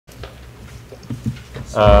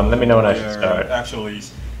Let me know when I should start. Actually,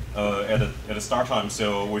 at the start time,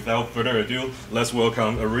 so without further ado, let's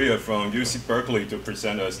welcome Aria from UC Berkeley to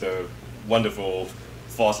present us the wonderful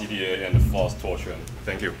FOSS EDA and the FOSS torsion.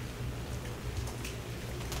 Thank you.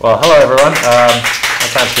 Well, hello everyone. I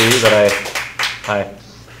can't see you, but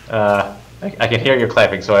I can hear you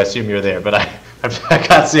clapping, so I assume you're there. But I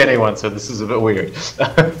can't see anyone, so this is a bit weird.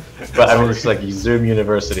 But I mean, it's like Zoom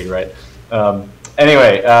University, right?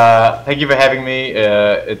 Anyway, thank you for having me.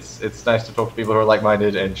 It's nice to talk to people who are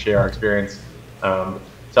like-minded and share our experience. So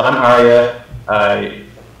I'm Arya.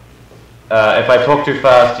 If I talk too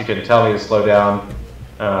fast, you can tell me to slow down.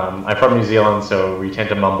 I'm from New Zealand, so we tend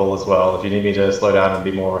to mumble as well. If you need me to slow down and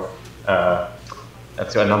be more, to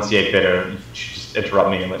enunciate better, you should just interrupt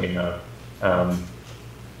me and let me know.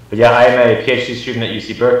 But yeah, I am a PhD student at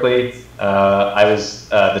UC Berkeley. I was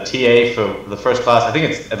the TA for the first class. I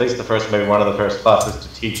think it's at least the first, maybe one of the first classes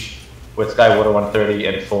to teach with SkyWater 130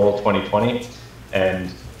 in fall 2020.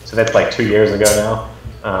 And so that's like 2 years ago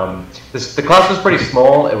now. The class was pretty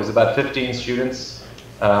small. It was about 15 students.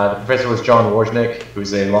 The professor was John Wojnik,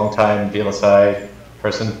 who's a longtime VLSI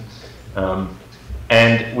person.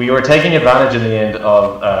 And we were taking advantage in the end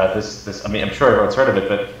of I mean, I'm sure everyone's heard of it,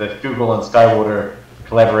 but the Google and SkyWater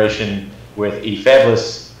collaboration with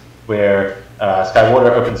eFabless, where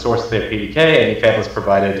SkyWater open sourced their PDK and eFabless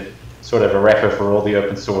provided sort of a wrapper for all the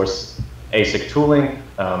open source ASIC tooling,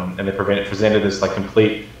 and they presented this like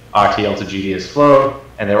complete RTL to GDS flow,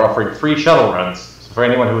 and they're offering free shuttle runs for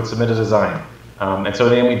anyone who would submit a design. And so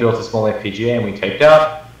then we built a small FPGA and we taped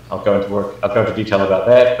out. I'll go into detail about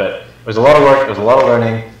that, but it was a lot of work, it was a lot of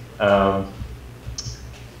learning.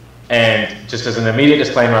 And just as an immediate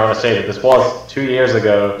disclaimer, I want to say that this was 2 years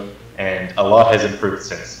ago and a lot has improved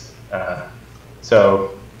since.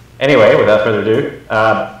 So anyway, without further ado,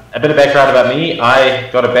 a bit of background about me. I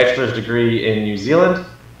got a bachelor's degree in New Zealand,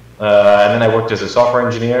 and then I worked as a software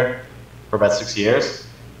engineer for about 6 years.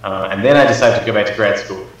 And then I decided to go back to grad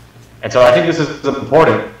school. And so I think this is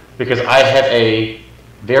important because I have a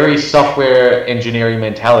very software engineering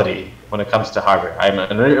mentality when it comes to hardware. I'm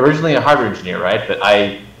originally a hardware engineer, right? But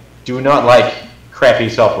I do not like crappy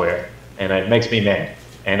software, and it makes me mad.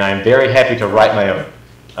 And I'm very happy to write my own.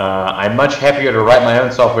 I'm much happier to write my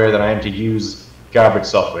own software than I am to use garbage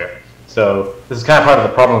software. So this is kind of part of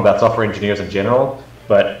the problem about software engineers in general,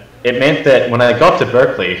 but it meant that when I got to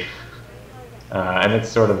Berkeley, and it's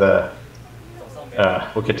sort of the,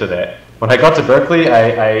 we'll get to that. When I got to Berkeley,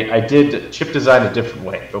 I did chip design a different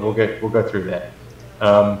way, but we'll go through that.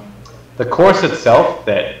 The course itself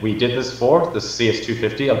that we did this for, the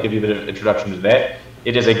CS250, I'll give you a bit of introduction to that.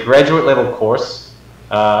 It is a graduate level course.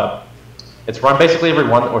 It's run basically every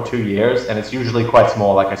 1 or 2 years, and it's usually quite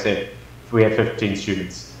small. Like I said, we had 15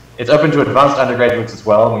 students. It's open to advanced undergraduates as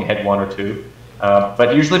well, and we had 1 or 2.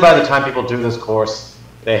 But usually by the time people do this course,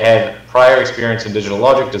 they have prior experience in digital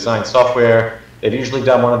logic, design software. They've usually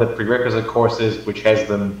done one of the prerequisite courses, which has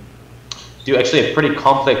them do actually a pretty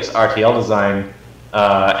complex RTL design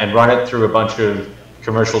and run it through a bunch of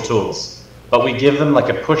commercial tools. But we give them like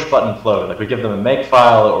a push button flow, like we give them a make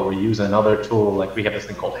file, or we use another tool, like we have this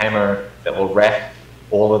thing called Hammer that will wrap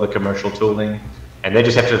all of the commercial tooling, and they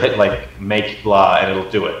just have to hit like make blah and it'll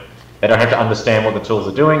do it. They don't have to understand what the tools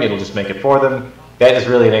are doing, it'll just make it for them. That is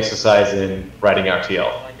really an exercise in writing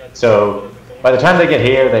RTL. So by the time they get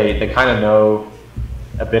here, they kind of know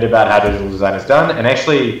a bit about how digital design is done, and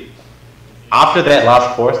actually after that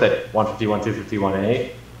last course, that 151,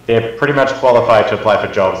 251A, they're pretty much qualified to apply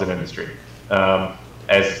for jobs in industry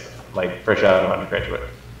as like fresh out of undergraduate.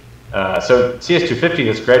 So CS250,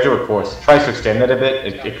 this graduate course, tries to extend that a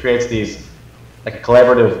bit. It creates these like a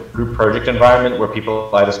collaborative group project environment where people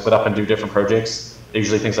either split up and do different projects. They're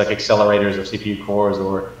usually things like accelerators or CPU cores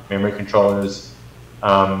or memory controllers.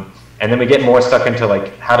 And then we get more stuck into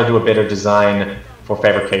like how to do a better design for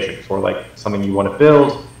fabrication, for like something you want to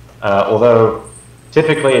build. Although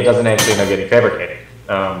typically it doesn't actually end up getting fabricated.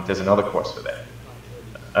 There's another course for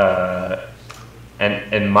that.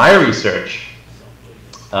 And in my research,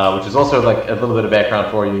 which is also like a little bit of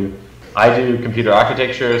background for you, I do computer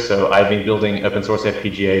architecture, so I've been building open source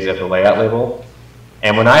FPGAs at the layout level.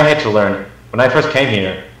 And when I first came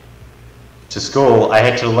here to school, I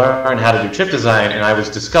had to learn how to do chip design, and I was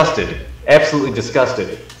disgusted, absolutely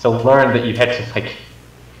disgusted, to learn that you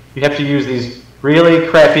have to use these really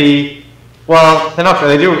crappy, well,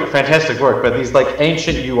 they do fantastic work, but these like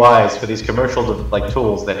ancient UIs for these commercial like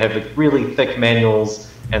tools that have like really thick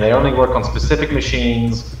manuals, and they only work on specific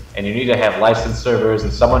machines, and you need to have licensed servers,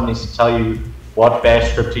 and someone needs to tell you what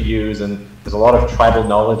bash script to use, and there's a lot of tribal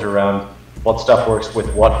knowledge around what stuff works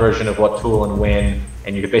with what version of what tool and when,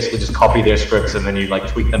 and you could basically just copy their scripts and then you like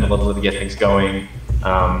tweak them a little to get things going.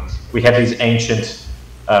 We have these ancient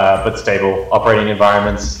but stable operating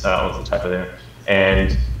environments, what's the type of there,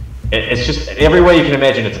 and it's just every way you can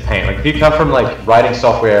imagine it's a pain. Like if you come from like writing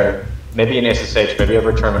software, maybe in SSH, maybe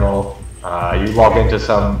over a terminal, you log into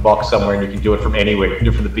some box somewhere and you can do it from anywhere. You can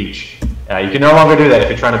do it from the beach. You can no longer do that if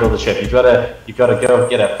you're trying to build a ship. You've got to go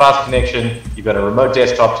get a fast connection. You've got a remote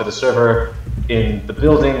desktop to the server in the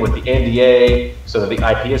building with the NDA so that the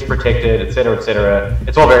IP is protected, et cetera, et cetera.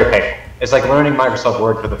 It's all very painful. It's like learning Microsoft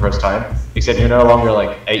Word for the first time, except you're no longer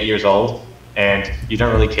like 8 years old and you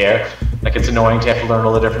don't really care. Like it's annoying to have to learn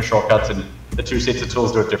all the different shortcuts and the two sets of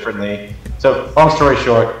tools do it differently. So long story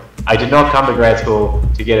short, I did not come to grad school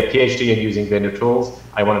to get a PhD in using vendor tools.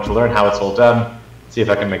 I wanted to learn how it's all done, see if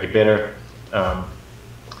I can make it better.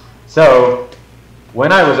 So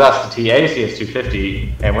when I was asked to TA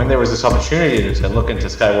CS250, and when there was this opportunity to look into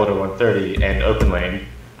SkyWater 130 and OpenLane,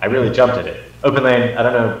 I really jumped at it. OpenLane, I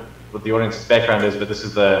don't know what the audience's background is, but this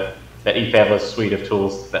is that eFabless suite of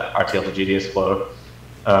tools, the RTL to GDS flow.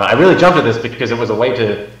 I really jumped at this because it was a way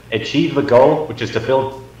to achieve the goal, which is to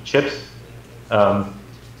build chips,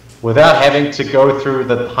 without having to go through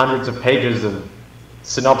the hundreds of pages of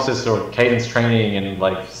synopsis or cadence training and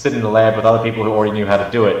like sit in the lab with other people who already knew how to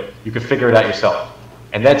do it. You could figure it out yourself.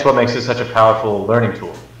 And that's what makes it such a powerful learning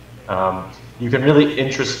tool. You can really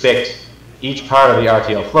introspect each part of the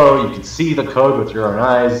RTL flow. You can see the code with your own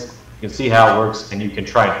eyes. You can see how it works, and you can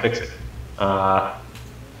try and fix it.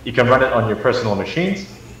 You can run it on your personal machines.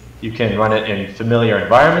 You can run it in familiar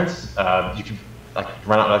environments. You can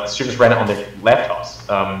students run it on their laptops.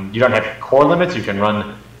 You don't have core limits. You can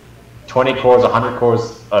run 20 cores, 100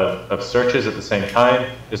 cores of searches at the same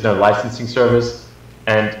time. There's no licensing service.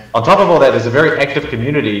 And on top of all that, there's a very active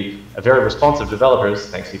community of very responsive developers,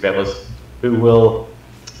 thanks to eFabless, who will,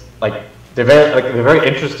 they're very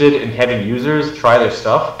interested in having users try their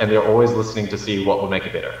stuff, and they're always listening to see what will make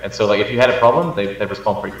it better. And so if you had a problem, they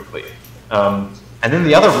respond pretty quickly. And then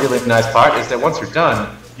the other really nice part is that once you're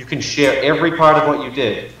done, you can share every part of what you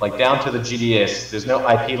did, like down to the GDS. There's no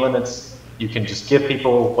IP limits. You can just give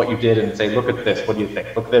people what you did and say, look at this, what do you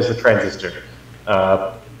think? Look, there's the transistor.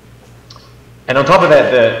 And on top of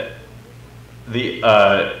that, the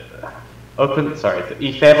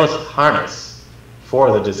eFabless harness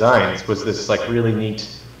for the designs was this like really neat,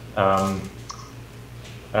 they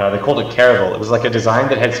called it Caravel. It was like a design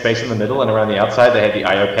that had space in the middle, and around the outside they had the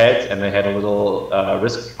I/O pads, and they had a little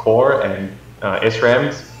RISC core and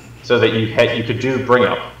SRAMs, so that you could do bring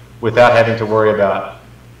up without having to worry about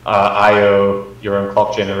I/O, your own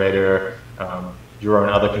clock generator, your own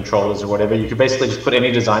other controllers or whatever. You could basically just put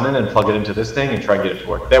any design in and plug it into this thing and try and get it to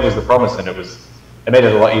work. That was the promise, and it made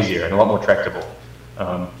it a lot easier and a lot more tractable.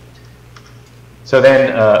 So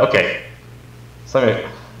then, okay, so I'm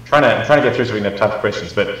trying to get through so we can have time for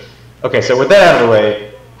questions. But okay, so with that out of the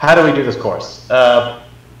way, how do we do this course?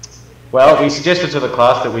 Well, we suggested to the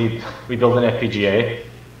class that we build an FPGA,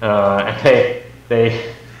 and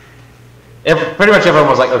pretty much everyone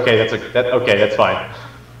was like, okay, that's fine.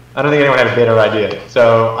 I don't think anyone had a better idea.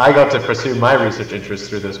 So I got to pursue my research interests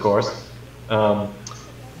through this course.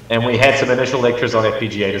 And we had some initial lectures on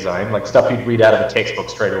FPGA design, like stuff you'd read out of a textbook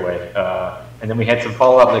straight away. And then we had some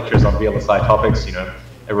follow-up lectures on VLSI topics,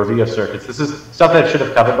 a review of circuits. This is stuff that I should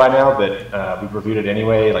have covered by now, but we've reviewed it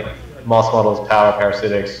anyway, like MOS models, power,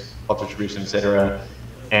 parasitics, clock distribution, etc.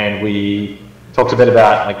 And we talked a bit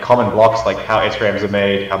about like common blocks, like how SRAMs are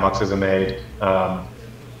made, how muxes are made.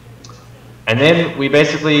 And then we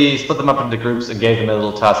basically split them up into groups and gave them a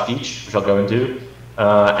little task each, which I'll go into.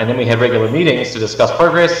 And then we had regular meetings to discuss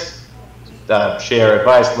progress, share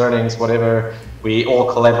advice, learnings, whatever. We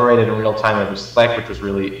all collaborated in real time over Slack, which was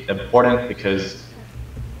really important because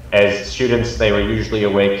as students, they were usually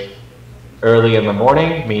awake early in the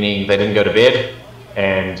morning, meaning they didn't go to bed,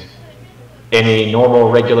 and any normal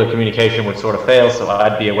regular communication would sort of fail. So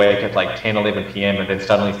I'd be awake at like 10, 11 p.m. and then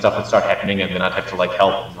suddenly stuff would start happening, and then I'd have to like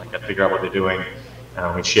help and like figure out what they're doing.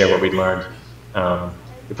 We'd share what we'd learned.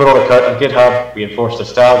 We put all the code on GitHub. We enforced a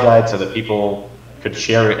style guide so that people could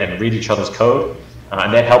share it and read each other's code,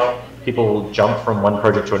 and that helped people jump from one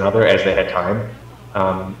project to another as they had time.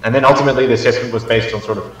 And then ultimately the assessment was based on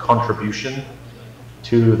sort of contribution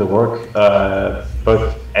to the work,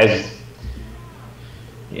 both as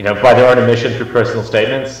by their own admission through personal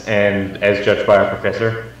statements and as judged by our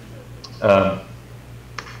professor.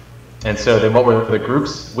 And so then what were the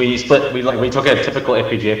groups? We took a typical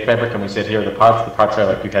FPGA fabric and we said, here are the parts. The parts are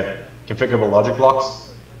like you had configurable logic blocks.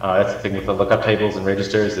 That's the thing with the lookup tables and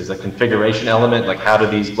registers. There's a configuration element, like how do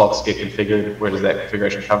these blocks get configured? Where does that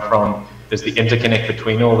configuration come from? there's the interconnect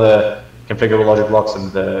between all the configurable logic blocks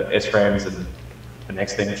and the SRAMs and the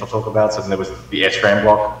next thing which I'll talk about. So then there was the SRAM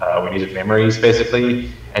block. We needed memories basically.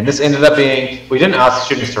 And this ended up being, we didn't ask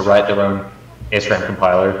students to write their own SRAM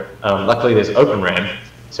compiler. Luckily there's OpenRAM.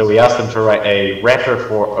 So we asked them to write a wrapper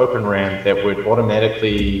for OpenRAM that would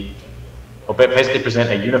automatically, or basically present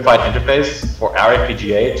a unified interface for our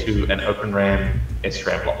FPGA to an OpenRAM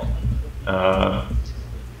SRAM block.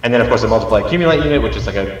 And then of course a multiply accumulate unit, which is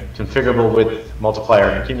like a configurable with multiplier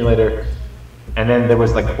and accumulator. And then there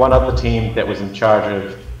was like one other team that was in charge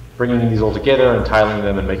of bringing these all together and tiling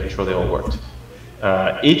them and making sure they all worked.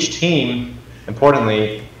 Each team,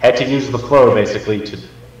 importantly, had to use the flow basically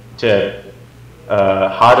to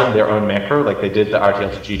harden their own macro, like they did the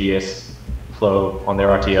RTL to GDS flow on their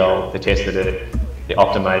RTL, they tested it, they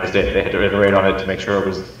optimized it, they had to iterate on it to make sure it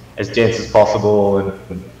was as dense as possible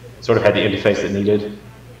and sort of had the interface it needed.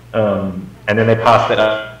 And then they passed that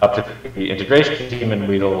up to the integration team and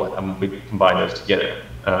we'd combine those together.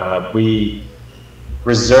 We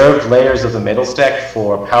reserved layers of the metal stack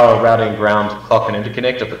for power, routing, ground, clock, and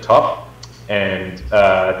interconnect at the top. And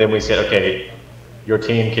then we said, okay, your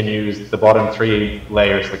team can use the bottom 3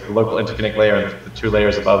 layers, like the local interconnect layer and the 2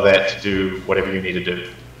 layers above that to do whatever you need to do.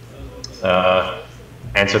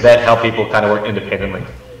 And so that helped people kind of work independently.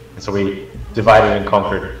 And so we divided and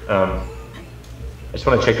conquered. I just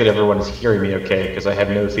want to check that everyone is hearing me okay, because I have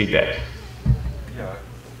no feedback. Yeah,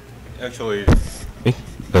 actually.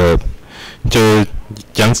 就是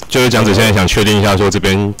讲者现在想确定一下，说这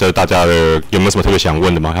边的大家的有没有什么特别想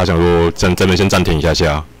问的吗？他想说这边先暂停一下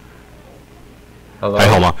下。还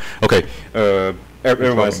好吗 ？Okay.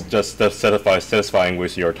 Everyone's just satisfying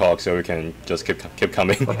with your talk, so we can just keep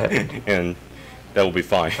coming, and that will be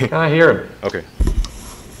fine. Can I hear him? Okay.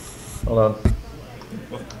 Hold on.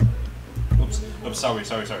 Oops, sorry.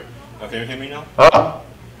 Can you hear me now? Oh,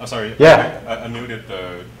 sorry. Yeah. I muted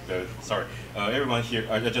the. Sorry. Everyone here.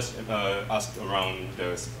 I just asked around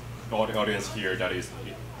the audience here. That is,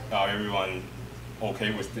 are everyone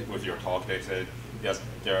okay with your talk? They said yes.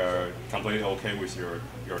 They're completely okay with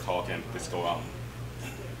your talk, and please go on.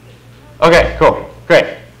 Okay. Cool.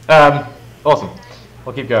 Great. Awesome.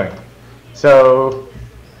 We'll keep going. So.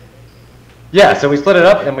 Yeah, so we split it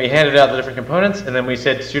up and we handed out the different components and then we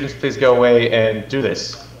said, students, please go away and do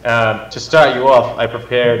this. To start you off, I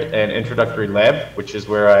prepared an introductory lab, which is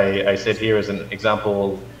where I said here is an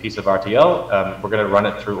example piece of RTL. We're going to run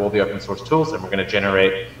it through all the open source tools and we're going to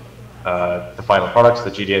generate the final products,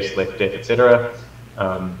 the GDS, left, def, etc.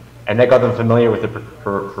 And that got them familiar with the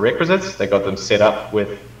prerequisites. They got them set up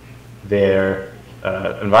with their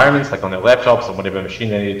environments, like on their laptops or whatever machine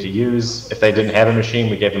they needed to use. If they didn't have a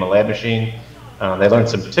machine, we gave them a lab machine. They learned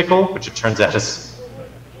some Tickle, which it turns out is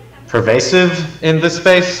pervasive in this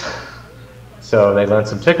space. So they learned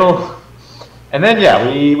some Tickle. And then, yeah,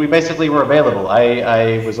 we basically were available.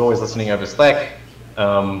 I was always listening over Slack.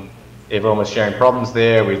 Everyone was sharing problems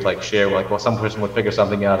there. We'd like share, like, well, some person would figure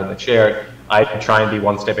something out and they'd share it. I'd try and be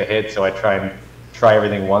one step ahead, so I try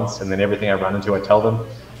everything once, and then everything I run into, I tell them.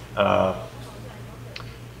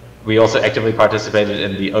 We also actively participated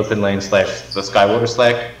in the OpenLane / the SkyWater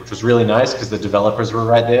Slack, which was really nice because the developers were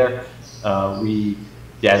right there.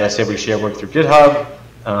 Yeah, as I said, we share work through GitHub.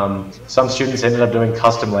 Some students ended up doing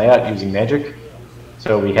custom layout using Magic.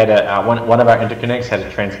 So we had one of our interconnects had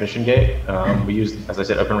a transmission gate. We used, as I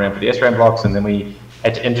said, OpenRAM for the SRAM blocks, and then we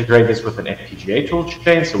had to integrate this with an FPGA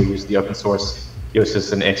toolchain. So we used the open source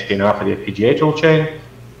Yosis and XPNR for the FPGA toolchain.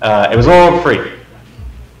 It was all free.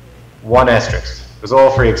 One asterisk. It was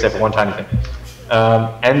all free except for one tiny thing.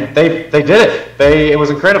 And they did it. It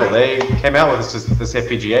was incredible. They came out with this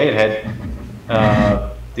FPGA. It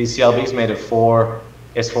had these CLBs made of 4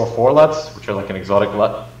 S44 LUTs, which are like an exotic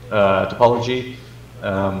LUT topology.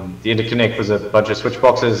 The interconnect was a bunch of switch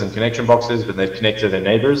boxes and connection boxes, but they've connected their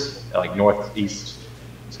neighbors, like north, east,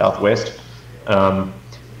 southwest.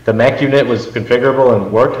 The Mac unit was configurable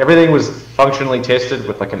and worked. Everything was functionally tested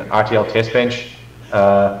with like an RTL test bench.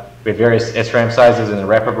 We had various SRAM sizes in the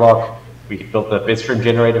wrapper block. We built the bitstream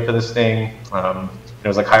generator for this thing. It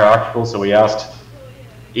was like hierarchical, so we asked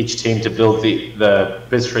each team to build the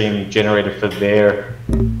bitstream generator for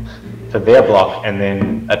their block, and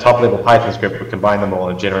then a top-level Python script would combine them all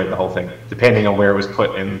and generate the whole thing, depending on where it was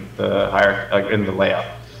put in the in the layout.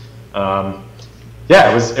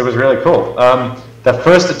 Yeah, it was really cool. The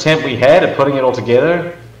first attempt we had at putting it all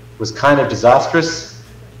together was kind of disastrous.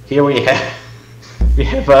 Here we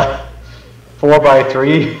have a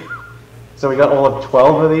 4x3, so we got all of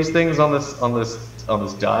 12 of these things on this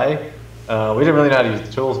die. We didn't really know how to use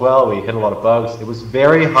the tools well. We hit a lot of bugs. It was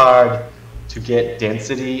very hard to get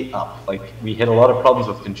density up. Like, we had a lot of problems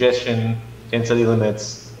with congestion, density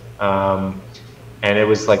limits, and it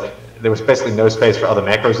was like there was basically no space for other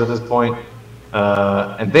macros at this point.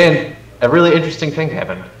 And then a really interesting thing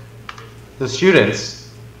happened. The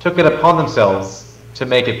students took it upon themselves to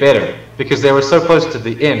make it better because they were so close to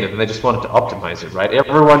the end and they just wanted to optimize it, right?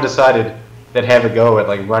 Everyone decided they'd have a go at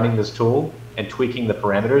like running this tool and tweaking the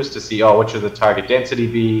parameters to see, oh, what should the target density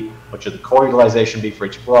be? What should the core utilization be for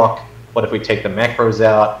each block? What if we take the macros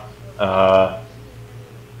out?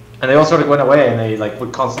 And they all sort of went away and they like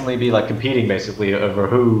would constantly be like competing basically over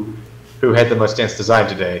who had the most dense design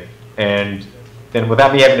today. And then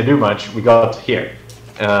without me having to do much, we got here.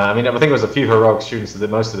 I mean, I think it was a few heroic students that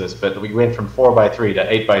did most of this, but we went from 4x3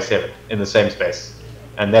 to 8x7 in the same space.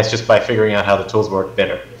 And that's just by figuring out how the tools work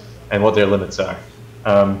better and what their limits are.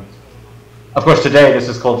 Of course, today this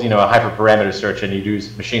is called, a hyperparameter search, and you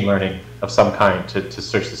use machine learning of some kind to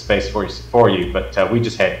search the space for you. But we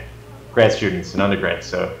just had grad students and undergrads,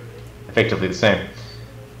 so effectively the same.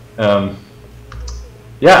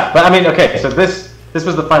 Yeah, but I mean, okay, so this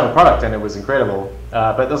was the final product, and it was incredible.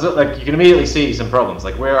 But those are, like, you can immediately see some problems.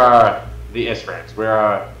 Like, where are the SRAMs? Where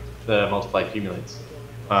are the multiplied cumulates?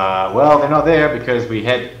 Well, they're not there because we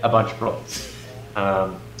had a bunch of problems.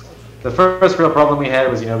 The first real problem we had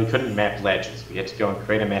was, we couldn't map ledges. We had to go and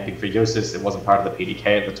create a mapping for Yosis. It wasn't part of the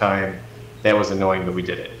PDK at the time. That was annoying, but we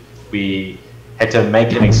did it. We had to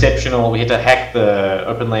make an exceptional, we had to hack the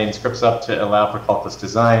OpenLane scripts up to allow for clockless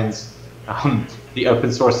designs. The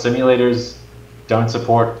open source simulators don't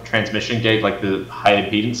support transmission gate, like the high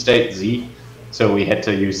impedance state, Z. So we had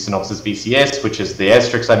to use Synopsys VCS, which is the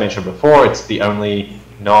asterisk I mentioned before. It's the only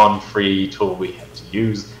non-free tool we have to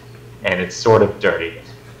use, and it's sort of dirty.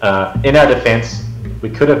 In our defense, we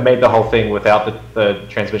could have made the whole thing without the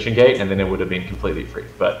transmission gate, and then it would have been completely free.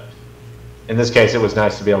 But in this case, it was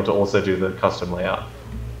nice to be able to also do the custom layout.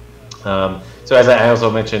 So as I also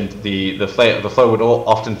mentioned, the flow would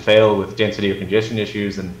often fail with density or congestion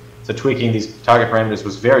issues, and so tweaking these target parameters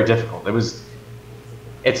was very difficult.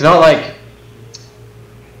 It's not like,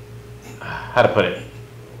 how to put it,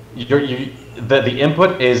 the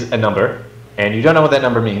input is a number, and you don't know what that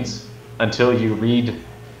number means until you read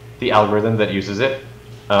the algorithm that uses it.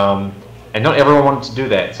 And not everyone wanted to do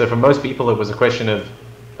that. So for most people, it was a question of,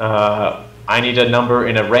 I need a number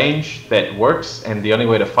in a range that works, and the only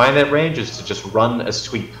way to find that range is to just run a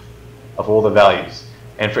sweep of all the values.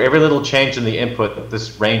 And for every little change in the input,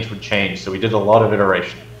 this range would change. So we did a lot of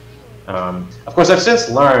iteration. Of course, I've since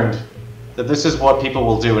learned that this is what people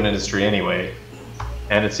will do in industry anyway.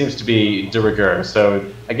 And it seems to be de rigueur. So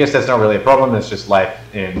I guess that's not really a problem. It's just life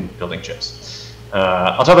in building chips.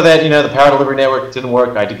 On top of that, the power delivery network didn't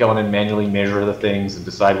work. I had to go in and manually measure the things and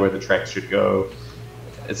decide where the tracks should go.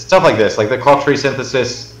 It's stuff like this. Like the clock tree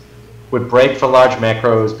synthesis would break for large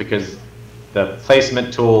macros because the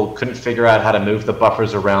placement tool couldn't figure out how to move the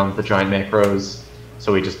buffers around the giant macros.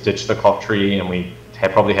 So we just ditched the clock tree, and we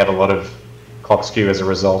probably had a lot of clock skew as a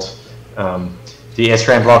result. The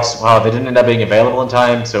SRAM blocks, they didn't end up being available in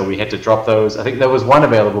time, so we had to drop those. I think there was one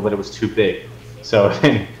available, but it was too big. So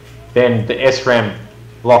then the SRAM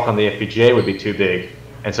block on the FPGA would be too big,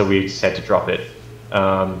 and so we just had to drop it.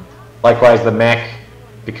 Likewise, the Mac,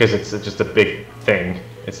 because it's just a big thing,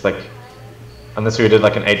 it's like, unless we did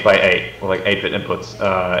like an 8x8 or like 8-bit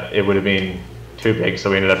inputs, it would have been too big, so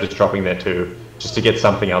we ended up just dropping that too, just to get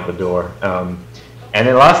something out the door. And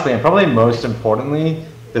then lastly, and probably most importantly,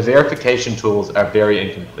 the verification tools are very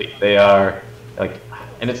incomplete. They are like,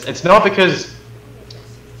 and it's not because,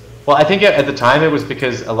 well, I think at the time it was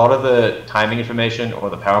because a lot of the timing information or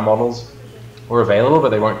the power models were available,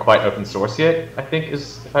 but they weren't quite open source yet, I think,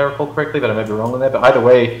 if I recall correctly, but I may be wrong on that. But either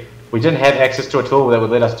way, we didn't have access to a tool that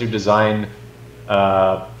would let us do design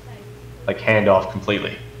like handoff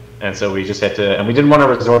completely. And so we just had to, and we didn't want to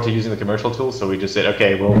resort to using the commercial tools, so we just said,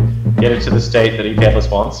 okay, we'll get it to the state that EPADLess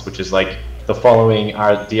wants, which is like the following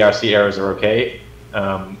our DRC errors are okay.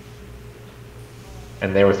 And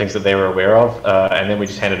they were things that they were aware of, and then we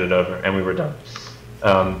just handed it over, and we were done.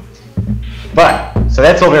 So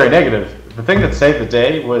that's all very negative. The thing that saved the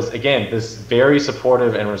day was, again, this very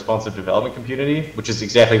supportive and responsive development community, which is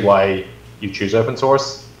exactly why you choose open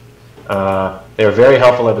source. They were very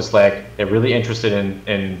helpful over Slack. They're really interested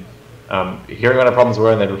in hearing what our problems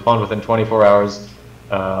were, and they'd respond within 24 hours.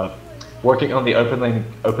 Working on the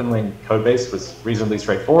OpenLane code base was reasonably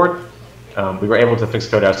straightforward. We were able to fix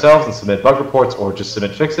code ourselves and submit bug reports or just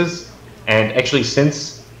submit fixes. And actually,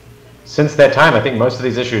 since that time, I think most of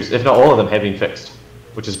these issues, if not all of them, have been fixed,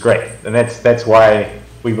 which is great. And that's why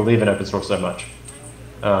we believe in open source so much.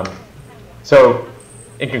 So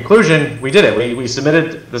in conclusion, we did it. We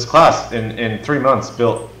submitted this class in 3 months,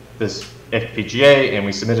 built this FPGA, and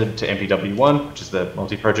we submitted it to MPW1, which is the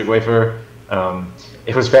multi-project wafer.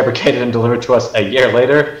 It was fabricated and delivered to us a year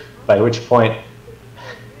later, by which point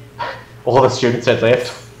all the students had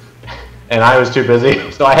left, and I was too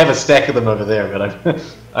busy. So I have a stack of them over there, but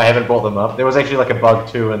I haven't brought them up. There was actually like a bug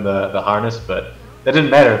too in the harness, but that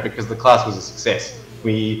didn't matter because the class was a success.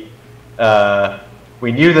 We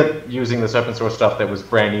knew that using this open source stuff that was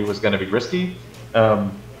brand new was going to be risky,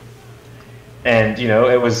 and you know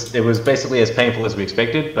it was basically as painful as we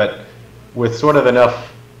expected, but with sort of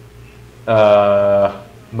enough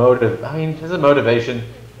motivation,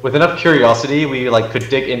 with enough curiosity, we could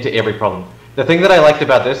dig into every problem. The thing that I liked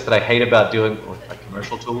about this, that I hate about dealing with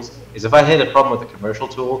commercial tools, is if I had a problem with a commercial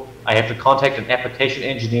tool, I have to contact an application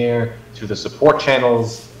engineer through the support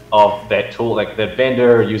channels of that tool, like the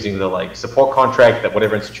vendor using the support contract that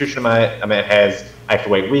whatever institution I'm at has. I have to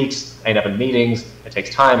wait weeks, I end up in meetings, it takes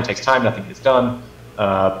time, nothing gets done.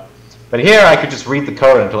 But here I could just read the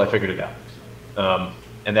code until I figured it out.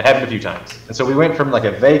 And that happened a few times. And so we went from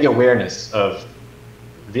a vague awareness of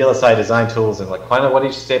VLSI design tools and kind of what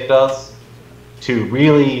each step does, to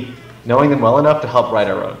really knowing them well enough to help write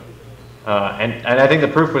our own. And I think the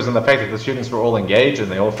proof was in the fact that the students were all engaged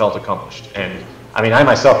and they all felt accomplished. And I mean, I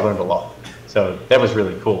myself learned a lot. So that was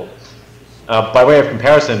really cool. By way of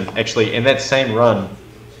comparison, actually, in that same run,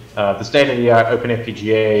 the state-of-the-art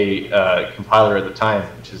OpenFPGA compiler at the time,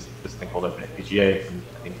 which is this thing called OpenFPGA from,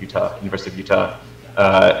 I think, University of Utah,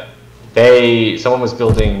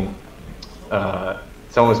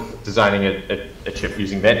 someone was designing a chip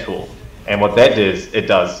using that tool. And what that does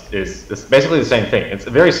is it's basically the same thing. It's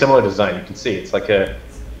a very similar design. You can see it's like a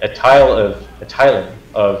tiling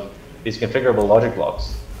of these configurable logic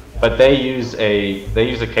blocks, but they use a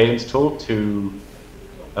cadence tool to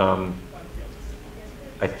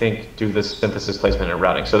I think do the synthesis, placement, and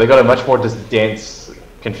routing. So they got a much more dense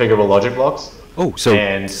configurable logic blocks. Oh, so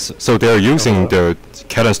they're using the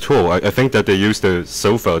cadence tool. I think that they use the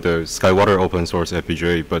SOFA, the SkyWater open source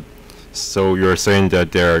FPGA, but so you're saying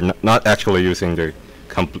that they're not actually using the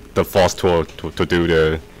FOSS tool to do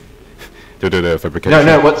the fabrication?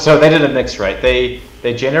 No. So they did a mix, right? They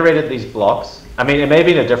generated these blocks. I mean, it may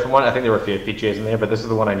be in a different one. I think there were a few FPGAs in there, but this is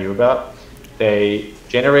the one I knew about. They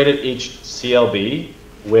generated each CLB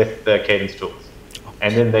with the cadence tools,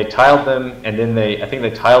 and then they tiled them, and then I think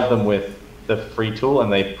they tiled them with the free tool,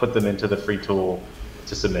 and they put them into the free tool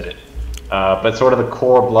to submit it. But sort of the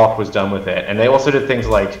core block was done with that, and they also did things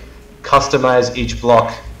like customize each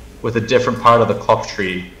block with a different part of the clock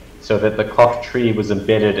tree, so that the clock tree was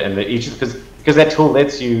embedded, and that because that tool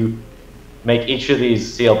lets you make each of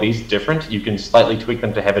these CLBs different. You can slightly tweak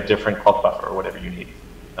them to have a different clock buffer or whatever you need.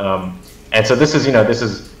 And so this is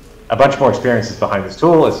a bunch more experiences behind this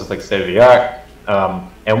tool. This is like state of the art,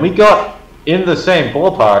 and we got in the same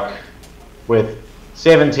ballpark with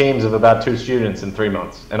 7 teams of about 2 students in 3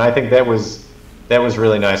 months, and I think that was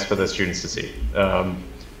really nice for the students to see.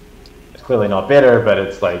 It's clearly not better, but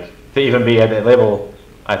it's to even be at that level,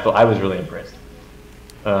 I thought I was really impressed.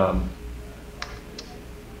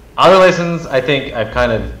 Other lessons, I think I've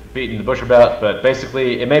kind of beaten the bush about, but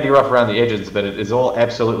basically it may be rough around the edges, but it is all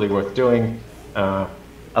absolutely worth doing. A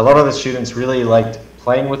lot of the students really liked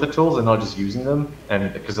playing with the tools and not just using them,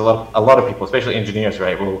 and because a lot of people, especially engineers,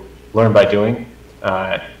 right, will learn by doing.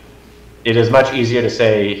 It is much easier to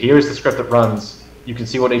say, here's the script that runs, you can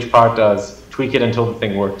see what each part does, tweak it until the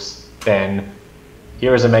thing works, than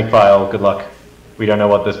here is a makefile, good luck. We don't know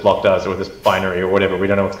what this block does, or this binary, or whatever, we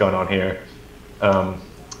don't know what's going on here.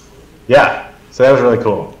 Yeah, so that was really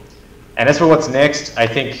cool. And as for what's next, I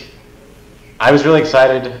think I was really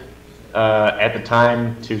excited at the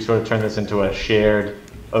time to sort of turn this into a shared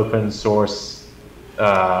open source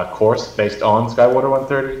course based on SkyWater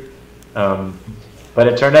 130. But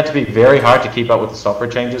it turned out to be very hard to keep up with the software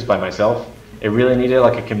changes by myself. It really needed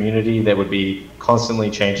a community that would be constantly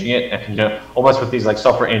changing it, and almost with these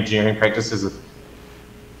software engineering practices.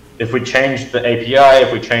 If we change the API,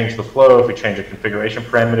 if we change the flow, if we change a configuration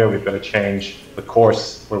parameter, we've got to change the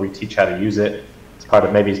course where we teach how to use it. It's part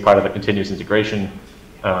of the continuous integration.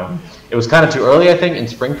 It was kind of too early, I think, in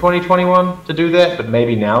spring 2021 to do that, but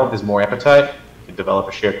maybe now there's more appetite to develop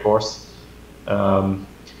a shared course.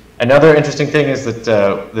 Another interesting thing is that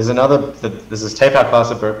there's this tape-out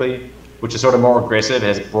class at Berkeley, which is sort of more aggressive,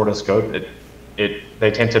 has a broader scope.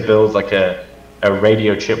 They tend to build a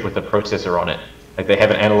radio chip with a processor on it. They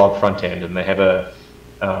have an analog front end, and they have a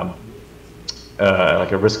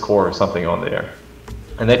RISC core or something on there.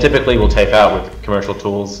 And they typically will tape out with commercial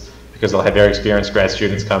tools because they'll have very experienced grad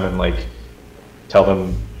students come and tell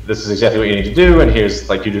them this is exactly what you need to do, and here's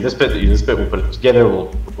like you do this bit, you do this bit, we'll put it together,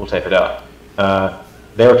 we'll tape it out.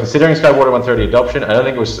 They were considering SkyWater 130 adoption. I don't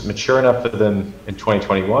think it was mature enough for them in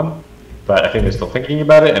 2021, but I think they're still thinking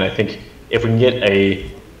about it. And I think if we can get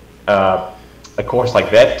a course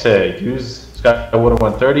like that to use SkyWater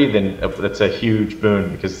 130, then that's a huge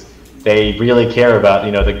boon, because they really care about,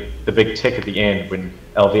 you know, the big tick at the end when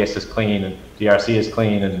LVS is clean and DRC is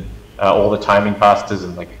clean and all the timing passes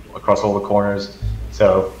and like across all the corners.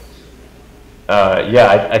 So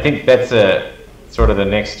yeah, I think that's a sort of the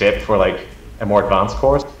next step for like a more advanced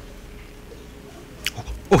course.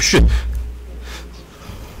 Oh shit.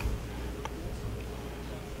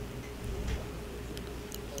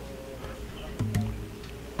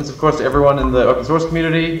 Of course, everyone in the open source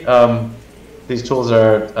community, these tools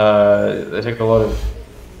are, they take a lot of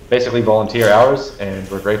basically volunteer hours, and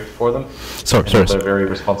we're grateful for them. Sorry. They're very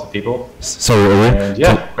responsive people. Sorry, and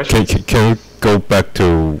yeah, can you go back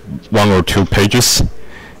to 1 or 2 pages?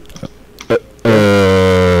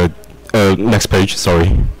 Next page,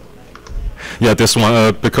 sorry. Yeah, this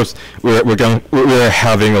one, because we're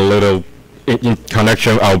having a little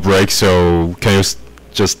connection outbreak, so can you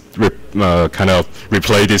just kind of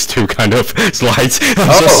replay these 2 kind of slides?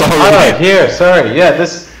 I'm so sorry. All right, here, sorry. Yeah,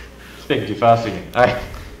 this speaking too fast again.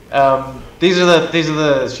 These are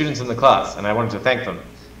the students in the class, and I wanted to thank them.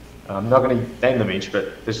 I'm not going to name them each,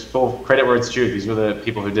 but this is full credit where it's due. These were the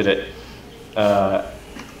people who did it.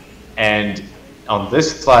 And on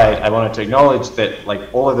this slide, I wanted to acknowledge that like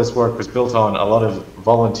all of this work was built on a lot of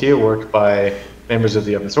volunteer work by members of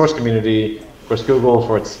the open source community. Of course, Google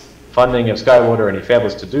for its funding of SkyWater and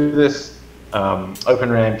eFabless to do this.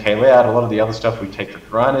 OpenRAM, K-Layout, a lot of the other stuff we take for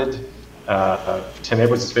granted. Tim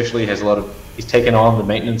Edwards especially has he's taken on the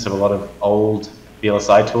maintenance of a lot of old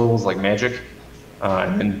VLSI tools like Magic.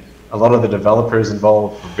 And then a lot of the developers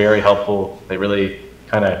involved were very helpful. They really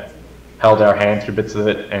kind of held our hand through bits of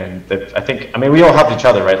it, and I mean, we all helped each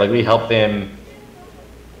other, right? Like we helped them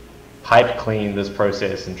pipe clean this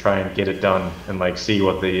process and try and get it done, and like see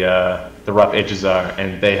what the rough edges are,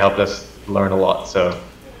 and they helped us learn a lot. So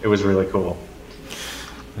it was really cool.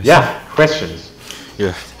 Yeah, questions?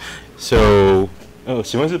 Yeah. So,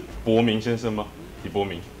 请问是博明先生吗？李博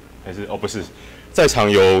明还是不是？在场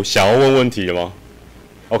有想要问问题的吗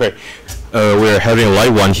 ？Okay. We're having a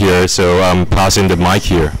light one here, so I'm passing the mic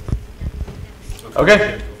here.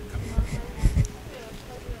 Okay.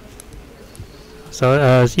 So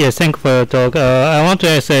yeah, thank you for the talk. I want to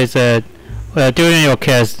ask is that during your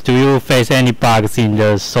case, do you face any bugs in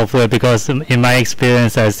the software? Because in my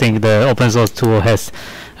experience, I think the open source tool has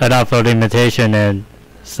a lot of limitation and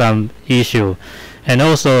some issue. And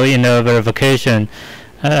also in the verification,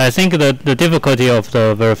 I think that the difficulty of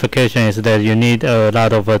the verification is that you need a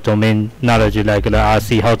lot of domain knowledge, like the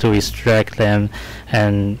RC, how to extract them,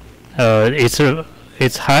 and it's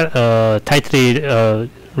tightly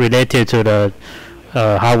related to the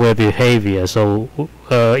hardware behavior. So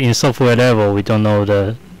in software level, we don't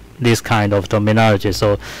know this kind of terminology.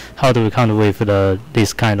 So how do we come with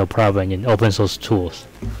this kind of problem in open source tools?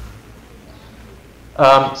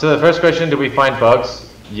 So the first question, did we find bugs?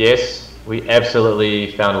 Yes, we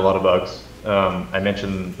absolutely found a lot of bugs. I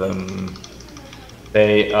mentioned them.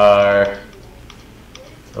 They are...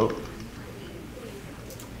 Oh.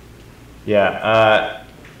 Yeah,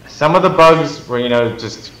 some of the bugs were, you know,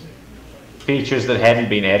 just features that hadn't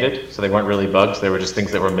been added, so they weren't really bugs. They were just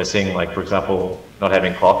things that were missing, like, for example, not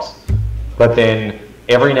having clocks. But then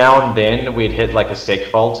every now and then we'd hit like a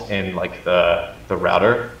seg fault in like the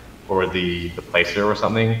router or the placer or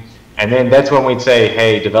something, and then that's when we'd say,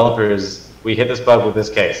 hey, developers, we hit this bug with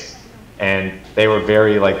this case, and they were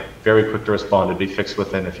very quick to respond. It'd be fixed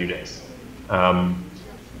within a few days.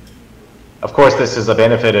 Of course, this is a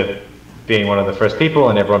benefit of being one of the first people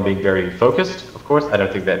and everyone being very focused. Of course, I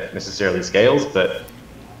don't think that necessarily scales, but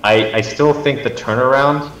I still think the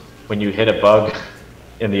turnaround when you hit a bug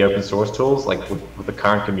in the open source tools, like with the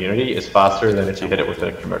current community, is faster than if you hit it with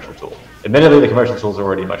a commercial tool. Admittedly, the commercial tools are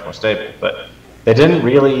already much more stable, but they didn't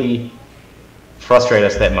really frustrate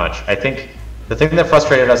us that much. I think the thing that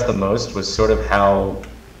frustrated us the most was sort of how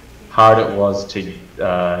hard it was to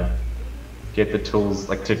get the tools,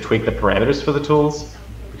 like to tweak the parameters for the tools,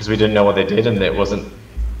 because we didn't know what they did, and there wasn't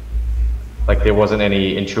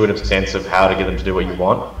any intuitive sense of how to get them to do what you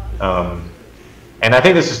want. And I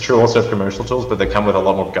think this is true also of commercial tools, but they come with a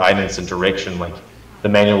lot more guidance and direction. Like the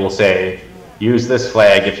manual will say, use this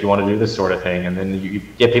flag if you want to do this sort of thing, and then you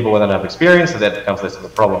get people with enough experience, and that becomes less of a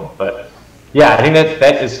problem. But yeah, I think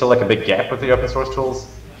that is still like a big gap with the open source tools.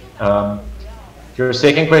 Your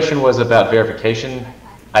second question was about verification.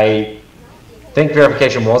 I think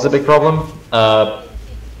verification was a big problem.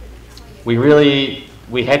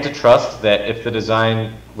 we had to trust that if the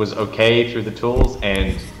design was okay through the tools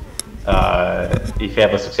and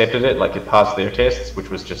eFabless accepted it, like it passed their tests, which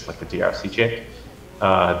was just like the DRC check,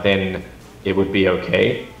 then it would be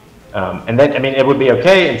okay. And then, I mean, it would be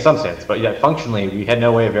okay in some sense, but yeah, functionally, we had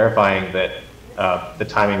no way of verifying that the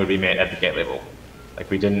timing would be met at the gate level. Like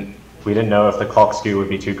we didn't know if the clock skew would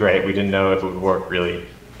be too great. We didn't know if it would work really.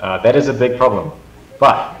 That is a big problem.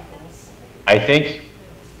 But I think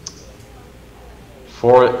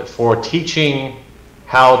for teaching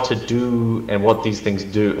how to do and what these things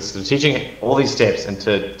do, so teaching all these steps and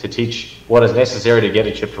to teach what is necessary to get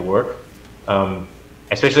a chip to work,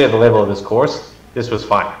 especially at the level of this course, this was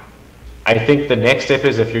fine. I think the next step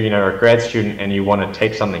is if you're a grad student and you want to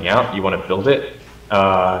take something out, you want to build it,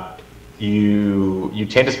 you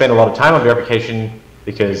tend to spend a lot of time on verification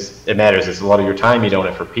because it matters. It's a lot of your time. You don't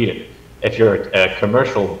have to repeat it. If you're a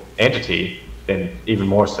commercial entity, then even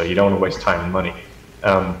more so. You don't want to waste time and money.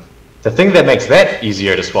 The thing that makes that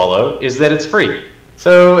easier to swallow is that it's free.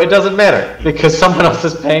 So it doesn't matter because someone else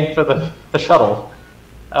is paying for the shuttle.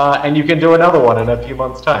 And you can do another one in a few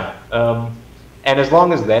months' time. And as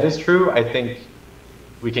long as that is true, I think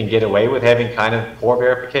we can get away with having kind of poor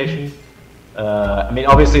verification. I mean,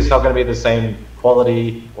 obviously it's not going to be the same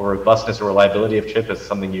quality or robustness or reliability of chip as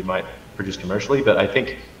something you might produce commercially, but I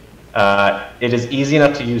think it is easy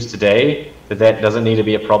enough to use today that doesn't need to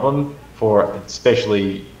be a problem for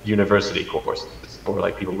especially university courses or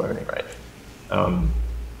like people learning, right?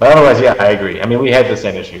 But otherwise, yeah, I agree. I mean, we had the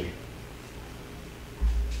same issue.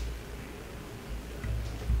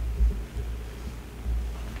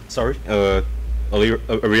 Sorry,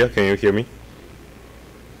 Aria, can you hear me?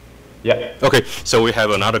 Yeah. Okay, so we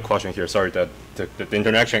have another question here. Sorry that the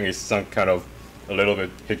interaction is some kind of a little bit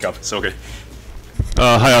hiccup. It's okay.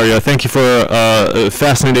 Hi Aria, thank you for a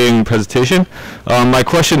fascinating presentation. My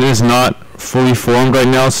question is not fully formed right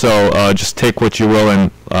now, so just take what you will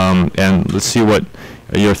and let's see what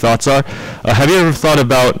your thoughts are. Have you ever thought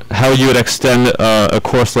about how you would extend a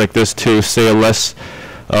course like this to, say, a less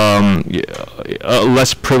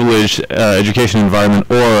privileged education environment,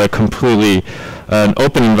 or a completely an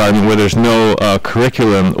open environment where there's no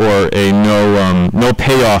curriculum or a no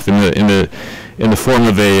payoff in the form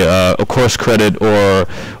of a course credit or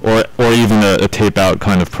even a tape out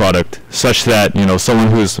kind of product, such that someone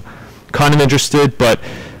who's kind of interested, but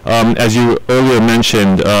as you earlier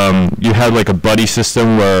mentioned, you had like a buddy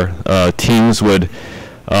system where teams would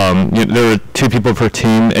there were 2 people per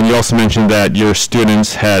team, and you also mentioned that your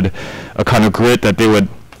students had a kind of grit that they would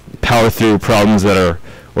power through problems that are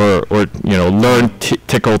or learn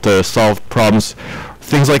tickle to solve problems,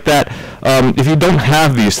 things like that. If you don't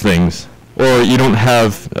have these things, or you don't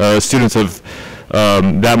have students of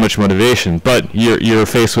that much motivation, but you're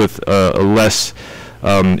faced with a less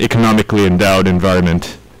economically endowed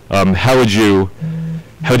environment, how would you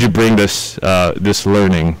bring this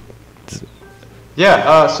learning?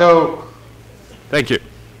 Yeah. So. Thank you.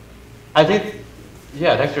 I think.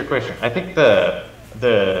 Yeah. Thanks for your question. I think the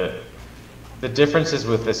differences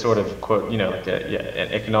with this sort of quote, like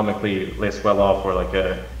an economically less well off, or like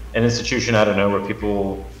an institution, I don't know, where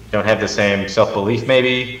people don't have the same self-belief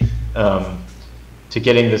maybe, to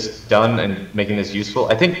getting this done and making this useful.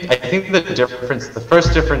 I think the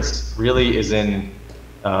first difference really is in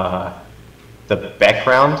the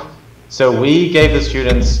background. So we gave the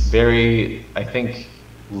students very, I think,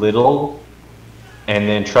 little, and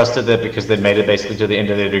then trusted that because they made it basically to the end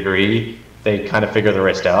of their degree, they kind of figure the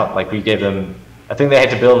rest out. Like we gave them, I think they had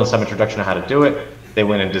to build in some introduction on how to do it. They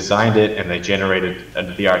went and designed it, and they generated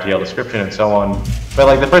the RTL description and so on. But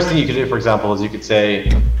like the first thing you could do, for example, is you could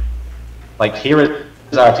say, like, here is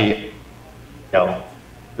RTL.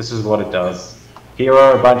 This is what it does. Here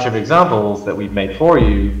are a bunch of examples that we've made for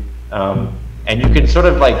you, and you can sort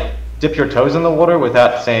of like dip your toes in the water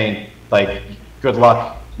without saying like, good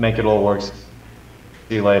luck, make it all work, see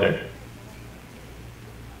you later.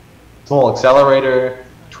 Small accelerator,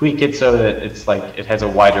 tweak it so that it's like it has a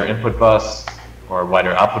wider input bus or a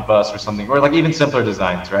wider output bus or something, or like even simpler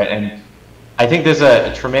designs, right? And I think there's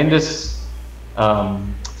a tremendous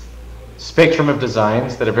spectrum of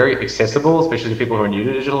designs that are very accessible, especially to people who are new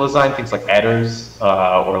to digital design, things like adders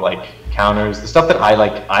or like counters, the stuff that I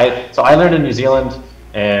like. So I learned in New Zealand,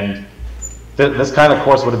 and this kind of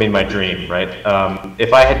course would have been my dream, right?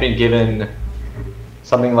 If I had been given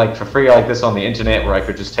something like for free like this on the internet, where I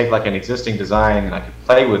could just take like an existing design and I could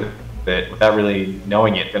play with it without really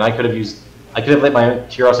knowing it, then I could have let my own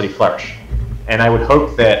curiosity flourish. And I would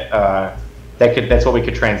hope that that's what we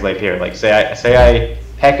could translate here. Like say I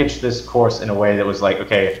packaged this course in a way that was like,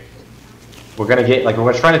 okay, we're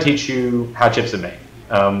trying to teach you how chips are made.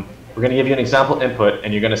 we're going to give you an example input,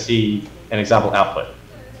 and you're going to see an example output.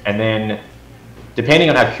 And then, depending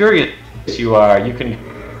on how curious you are, you can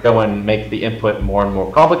go and make the input more and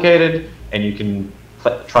more complicated, and you can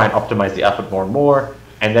try and optimize the output more and more.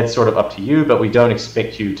 And that's sort of up to you, but we don't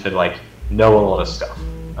expect you to like know a lot of stuff.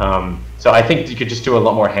 So I think you could just do a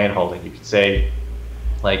lot more hand-holding. You could say,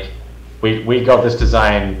 like, we got this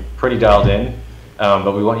design pretty dialed in,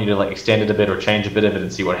 but we want you to like extend it a bit or change a bit of it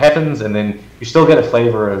and see what happens, and then you still get a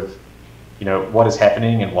flavor of, you know, what is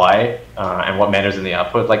happening and why, and what matters in the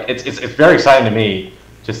output. Like it's very exciting to me.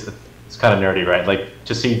 Just it's kind of nerdy, right? Like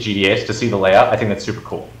to see GDS, to see the layout. I think that's super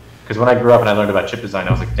cool. Because when I grew up and I learned about chip design,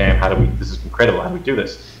 I was like, damn, this is incredible. How do we do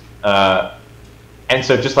this? And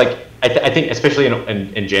so just like I think, especially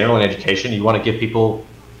in general in education, you want to give people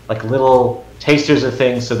like little tasters of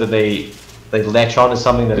things so that they latch on to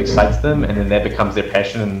something that excites them, and then that becomes their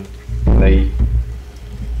passion, and they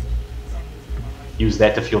use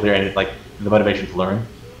that to fuel their like the motivation to learn.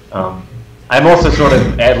 I'm also sort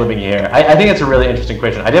of ad-libbing here. I think it's a really interesting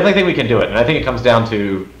question. I definitely think we can do it, and I think it comes down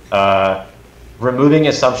to removing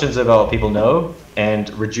assumptions about what people know and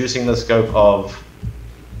reducing the scope of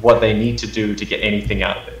what they need to do to get anything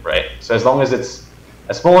out of it, right? So as long as it's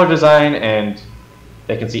a smaller design and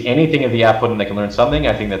they can see anything of the output and they can learn something,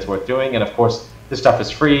 I think that's worth doing. And of course, this stuff is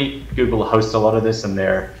free. Google hosts a lot of this in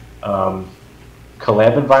their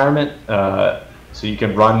collab environment. So you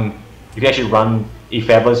can actually run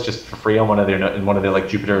eFabless just for free on one of their like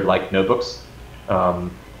Jupyter-like notebooks.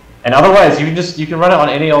 And otherwise, you can run it on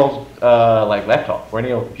any old like laptop or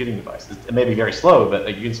any old computing device. It may be very slow, but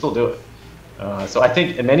like, you can still do it. So I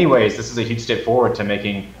think in many ways, this is a huge step forward to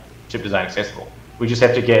making chip design accessible. We just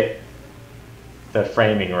have to get the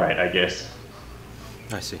framing right, I guess.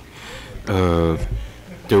 I see.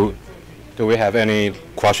 Do we have any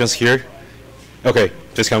questions here? Okay,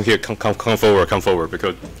 just come here, come forward,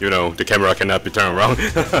 because you know the camera cannot be turned around.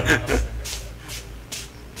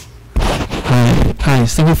 Hi,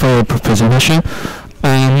 thank you for your presentation.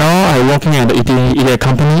 Now I'm working at the EDA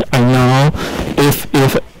company. I know if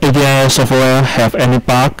EDA software have any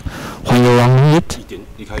bug when you run it.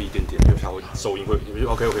 离开一点点，因为它会收音会。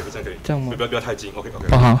OK， 这样可以。这样吗？不要太近。OK。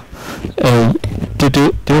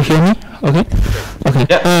Do you hear me? Okay.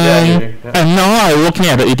 Yeah. And now I'm working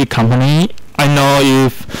at the EDA company. I know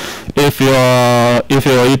if your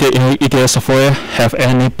EDA software have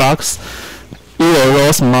any bugs, you will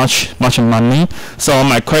lose much money. So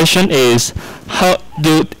my question is,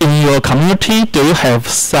 in your community, do you have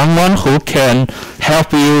someone who can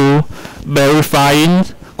help you verifying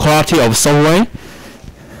quality of software?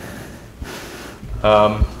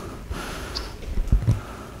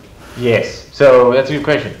 Yes. So that's a good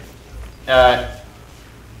question.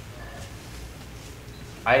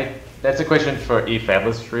 That's a question for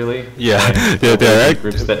eFabless, really. Yeah, there are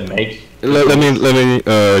groups that make. Let me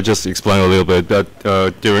just explain a little bit. That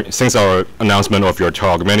since our announcement of your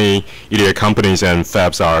talk, many EDA companies and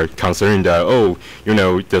fabs are considering that,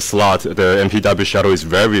 the slot, the MPW shuttle is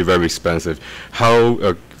very, very expensive. How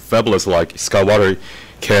fabless like SkyWater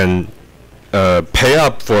can pay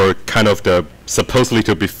up for kind of the supposedly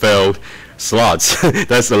to be failed slots?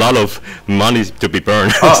 That's a lot of money to be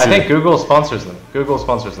burned. Oh, I think Google sponsors them.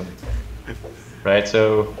 Right,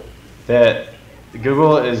 so that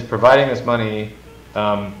Google is providing this money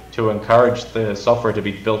to encourage the software to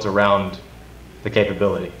be built around the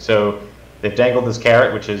capability. So they've dangled this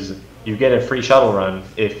carrot, which is you get a free shuttle run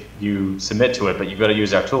if you submit to it, but you've got to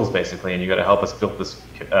use our tools basically, and you've got to help us build this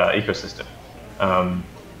ecosystem.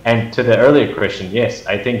 And to the earlier question, yes,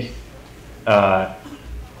 I think I've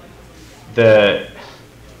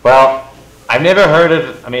never heard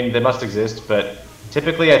of, they must exist, but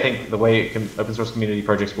typically I think the way open source community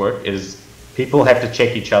projects work is people have to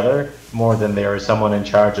check each other more than there is someone in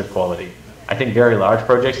charge of quality. I think very large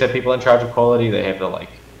projects have people in charge of quality. They have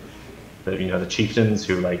the chieftains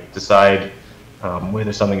who decide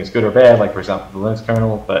whether something is good or bad, like for example the Linux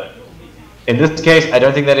kernel. But in this case, I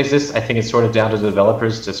don't think that exists. I think it's sort of down to the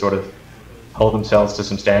developers to sort of hold themselves to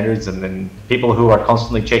some standards, and then people who are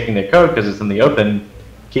constantly checking their code because it's in the open,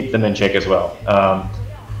 keep them in check as well.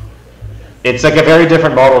 It's like a very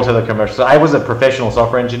different model to the commercial. So I was a professional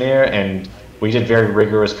software engineer, and we did very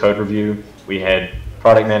rigorous code review. We had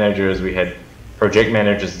product managers, we had project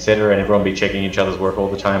managers, etc., and everyone be checking each other's work all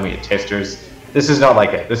the time. We had testers. This is not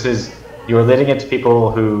like that. This is, you're letting it to people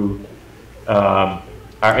who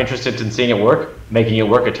are interested in seeing it work, making it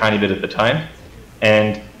work a tiny bit at a time.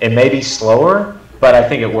 And it may be slower, but I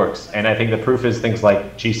think it works. And I think the proof is things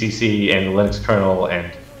like GCC and the Linux kernel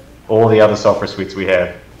and all the other software suites we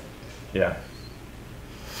have. Yeah.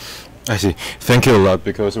 I see. Thank you a lot,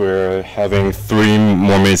 because we're having 3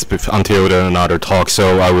 more minutes until another talk.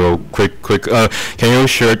 So I will quick. Can you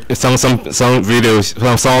share some videos?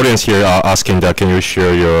 Some audience here are asking that. Can you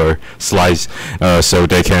share your slides so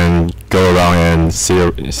they can go around and see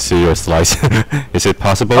your slides? Is it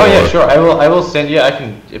possible? Oh yeah, sure. I will send you. I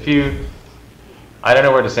can if you. I don't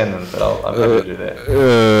know where to send them, but I'm happy to do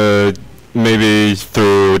that. Maybe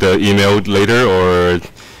through the email later, or.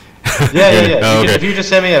 Yeah. Oh, okay. If you just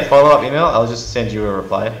send me a follow-up email, I'll just send you a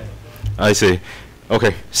reply. I see.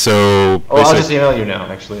 Okay, so. Oh, I'll just email you now.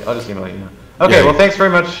 Actually, I'll just email you now. Okay. Yeah, well, thanks very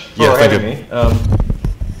much for having me.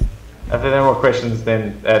 If there are no more questions,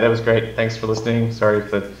 then that was great. Thanks for listening. Sorry,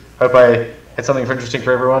 hope I had something interesting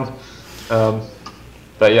for everyone.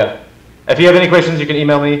 But yeah, if you have any questions, you can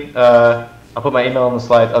email me. I'll put my email on the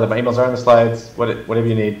slide. My emails are on the slides. Whatever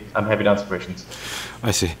you need, I'm happy to answer questions. I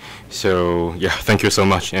see. So yeah, thank you so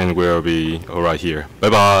much, and we'll be all right here. Bye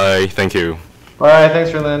bye. Thank you. Bye.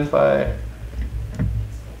 Thanks, Rylin. Bye.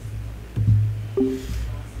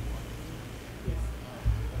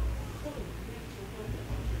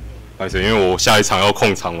 而且因为我下一场要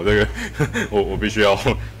控场，我这个我必须要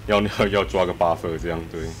抓个buffer这样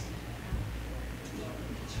对。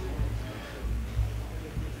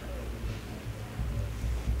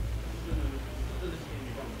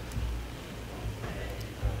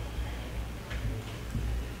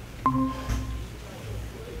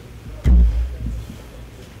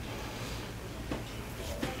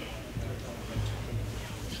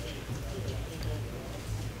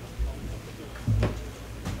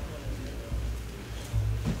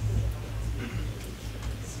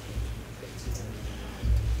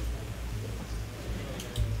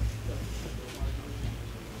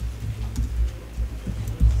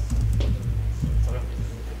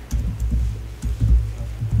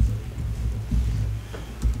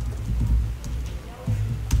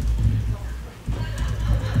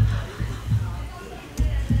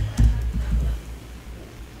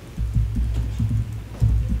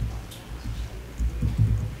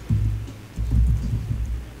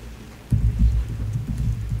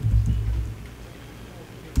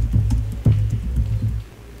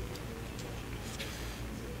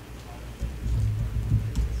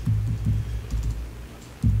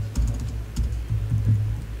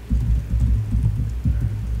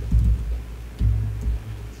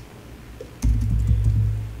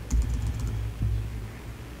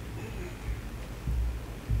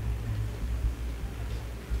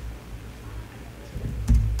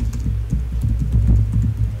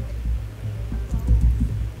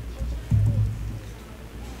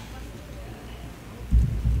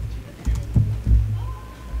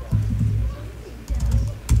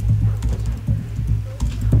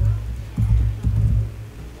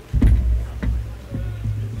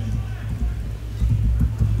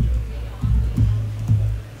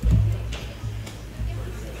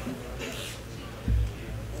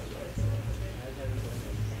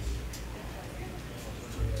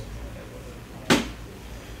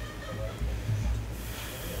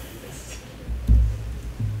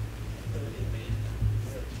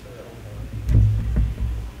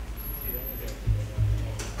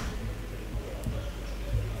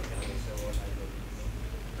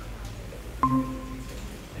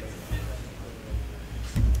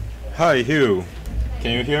Hi, Hugh.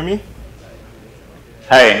 Can you hear me?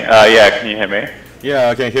 Hey, yeah, can you hear me? Yeah,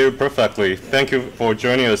 I can hear you perfectly. Thank you for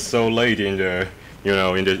joining us so late in the,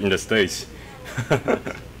 in the States.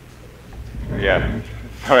 Yeah,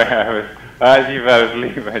 sorry, I actually fell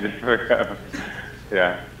asleep. I just woke up.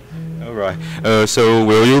 Yeah. All right. So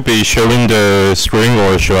will you be sharing the screen,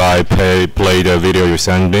 or should I play the video you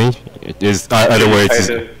sent me? Either way, it's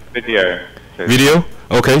video. Video?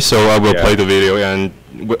 Okay, so I will play the video, and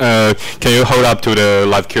can you hold up to the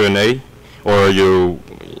live Q&A, or you?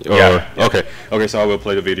 Or, yeah. Okay. Okay, so I will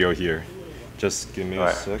play the video here. Just give me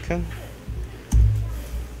a second.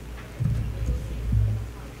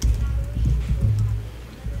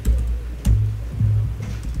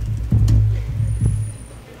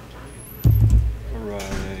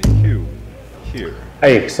 Here.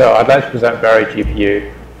 Hey, so I'd like to present Very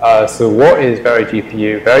GPU. So what is Very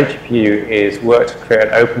GPU? Very GPU is work to create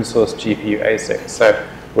an open source GPU ASIC. So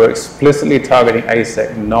we're explicitly targeting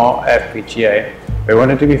ASIC, not FPGA. We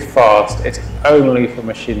want it to be fast. It's only for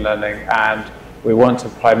machine learning, and we want to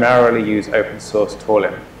primarily use open source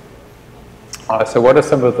tooling. So what are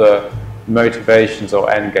some of the motivations or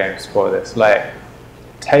end games for this? Like,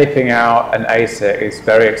 taping out an ASIC is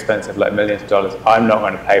very expensive, like millions of dollars. I'm not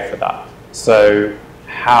going to pay for that. So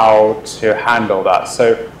how to handle that?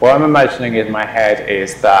 So what I'm imagining in my head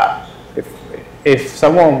is that if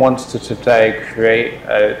someone wants to today create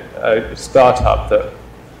a startup that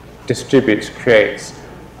distributes, creates,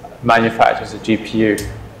 manufactures a GPU,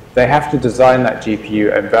 they have to design that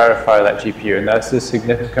GPU and verify that GPU, and that's a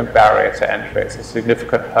significant barrier to entry. It's a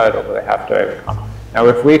significant hurdle that they have to overcome. Now,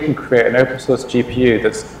 if we can create an open source GPU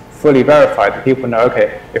that's fully verified, that people know,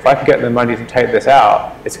 okay, if I can get the money to take this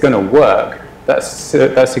out, it's going to work, that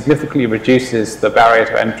significantly reduces the barrier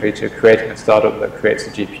to entry to creating a startup that creates a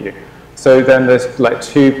GPU. So then there's like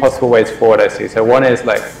two possible ways forward I see. So one is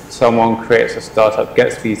like someone creates a startup,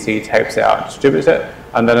 gets VC, tapes it out, and distributes it.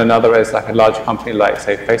 And then another is like a large company like,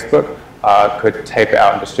 say, Facebook could tape it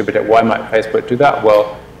out and distribute it. Why might Facebook do that?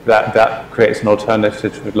 Well, that creates an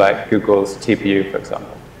alternative to like Google's TPU, for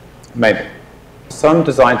example. Maybe. Some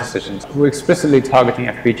design decisions. We're explicitly targeting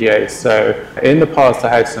FPGAs. So in the past, I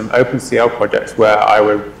had some OpenCL projects where I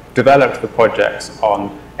would develop the projects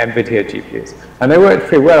on NVIDIA GPUs. And they worked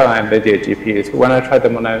pretty well on NVIDIA GPUs, but when I tried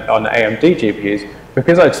them on AMD GPUs,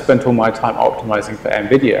 because I'd spent all my time optimizing for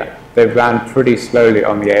NVIDIA, they ran pretty slowly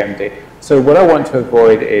on the AMD. So what I want to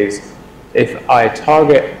avoid is, if I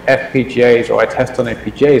target FPGAs or I test on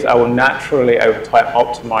FPGAs, I will naturally over time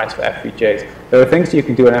optimize for FPGAs. There are things you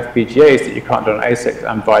can do on FPGAs that you can't do on ASICs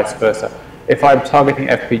and vice versa. If I'm targeting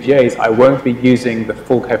FPGAs, I won't be using the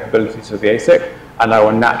full capabilities of the ASIC, and I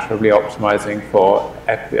will naturally optimizing for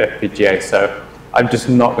FPGAs. So I'm just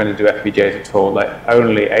not going to do FPGAs at all, like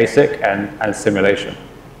only ASIC and simulation.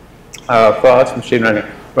 For us, machine learning,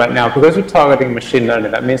 right now, because we're targeting machine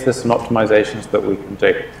learning, that means there's some optimizations that we can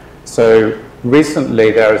do. So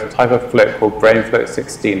recently, there is a type of float called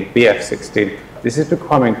BrainFloat16, BF16. This is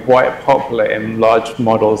becoming quite popular in large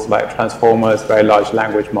models like transformers, very large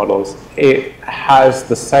language models. It has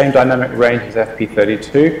the same dynamic range as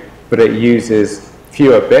FP32, but it uses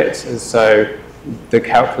fewer bits, and so the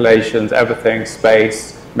calculations, everything,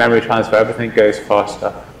 space, memory transfer, everything goes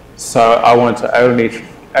faster. So I want to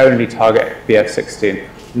only target BF16.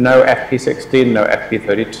 No FP16, no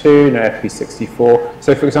FP32, no FP64.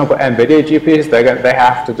 So for example, NVIDIA GPUs, they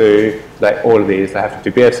have to do like all of these. They have to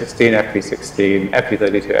do BF16, FP16,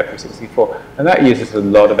 FP32, FP64. And that uses a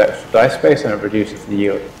lot of extra die space and it reduces the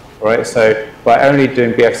yield. All right, so by only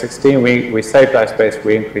doing BF16, we save die space,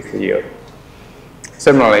 we increase the yield.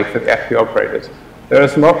 Similarly, for the FP operators, there are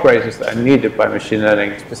some operators that are needed by machine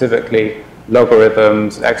learning, specifically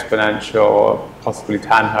logarithms, exponential, possibly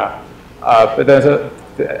tanh. But there's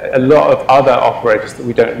a lot of other operators that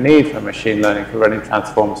we don't need for machine learning, for running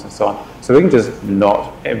transformers and so on. So we can just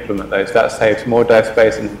not implement those. That saves more die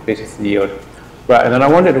space and increases the yield. Right, and then I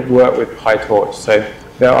wanted to work with PyTorch. So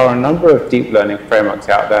there are a number of deep learning frameworks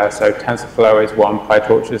out there. So TensorFlow is one,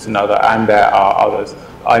 PyTorch is another, and there are others.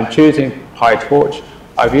 I'm choosing PyTorch.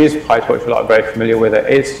 I've used PyTorch a lot, I'm very familiar with it.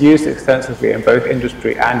 It's used extensively in both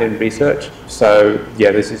industry and in research. So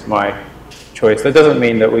yeah, this is my choice. That doesn't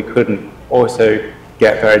mean that we couldn't also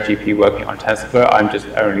get VeriGPU working on TensorFlow. I'm just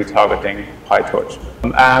only targeting PyTorch.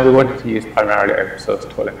 And we wanted to use primarily open source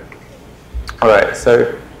tooling. All right,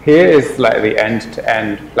 so here is like the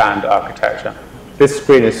end-to-end planned architecture. This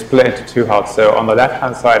screen is split into two halves. So on the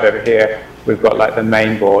left-hand side over here, we've got like the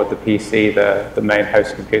main board, the PC, the main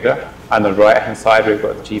host computer. And on the right-hand side, we've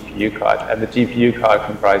got the GPU card. And the GPU card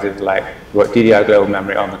comprises like, we've got DDR global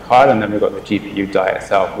memory on the card, and then we've got the GPU die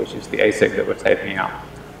itself, which is the ASIC that we're taping out.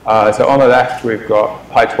 So on the left, we've got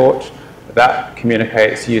PyTorch. That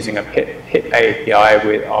communicates using a HIP API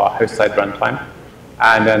with our host-side runtime.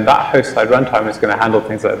 And then that host-side runtime is going to handle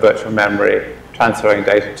things like virtual memory, transferring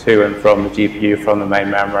data to and from the GPU from the main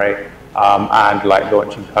memory, and like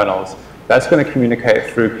launching kernels. That's going to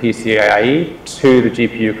communicate through PCIe to the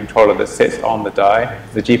GPU controller that sits on the die.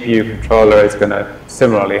 The GPU controller is going to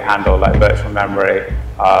similarly handle like virtual memory,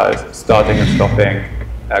 starting and stopping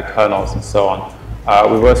kernels and so on.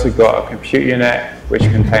 We've also got a compute unit which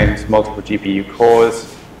contains multiple GPU cores.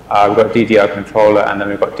 We've got DDR controller, and then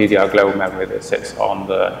we've got DDR global memory that sits on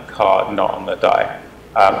the card, not on the die,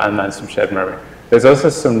 and then some shared memory. There's also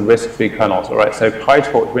some RISC-free kernels. All right, so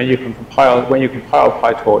PyTorch, when you compile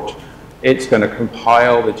PyTorch, it's going to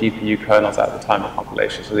compile the GPU kernels at the time of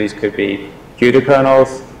compilation. So these could be CUDA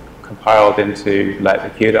kernels compiled into like the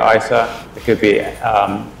CUDA ISA. It could be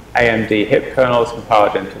AMD HIP kernels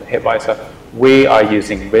compiled into the HIP ISA. We are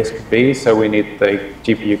using RISC-V, so we need the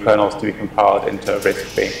GPU kernels to be compiled into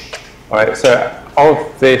RISC-V. All right, so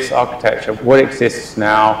of this architecture, what exists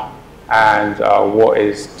now and what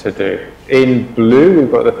is to do. In blue,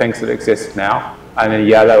 we've got the things that exist now, and in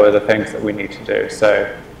yellow are the things that we need to do.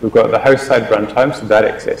 So we've got the host-side runtime, so that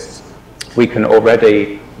exists. We can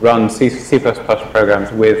already run C++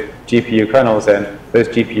 programs with GPU kernels in, those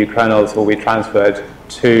GPU kernels will be transferred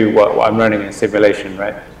to what I'm running in simulation,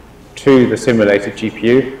 right? To the simulated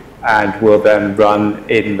GPU, and will then run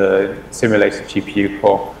in the simulated GPU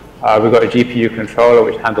core. We've got a GPU controller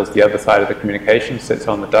which handles the other side of the communication, sits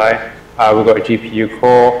on the die. We've got a GPU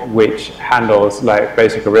core which handles like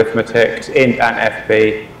basic arithmetic, int and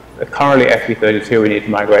FB. Currently FB32, we need to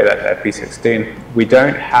migrate that to FB16. We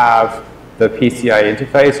don't have the PCI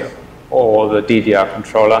interface or the DDR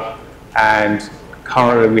controller, and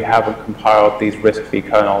currently we haven't compiled these RISC-V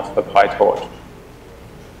kernels for PyTorch.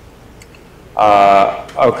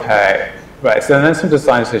 Okay, right, so then some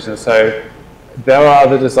design decisions. So there are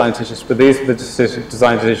other design decisions, but these are the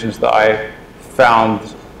design decisions that I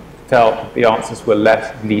felt the answers were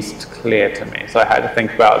least clear to me. So I had to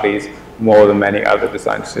think about these more than many other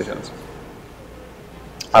design decisions.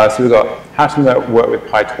 So we've got how to work with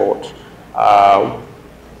PyTorch.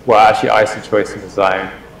 Well, actually, IC choice and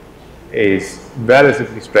design is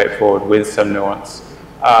relatively straightforward with some nuance.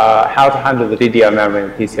 How to handle the DDR memory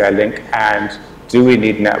and PCI link, and do we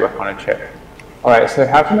need network on a chip? All right, so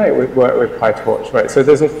how to work with PyTorch, right? So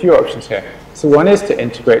there's a few options here. So one is to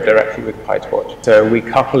integrate directly with PyTorch. So we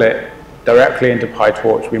couple it directly into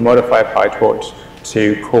PyTorch. We modify PyTorch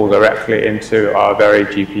to call directly into our very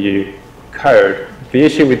GPU code. The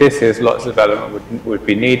issue with this is lots of development would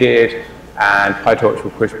be needed, and PyTorch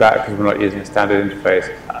will push back because we're not using a standard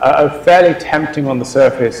interface. A fairly tempting on the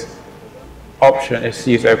surface option is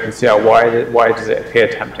to use OpenCL. Why does it appear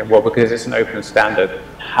tempting? Well, because it's an open standard.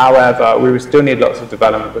 However, we would still need lots of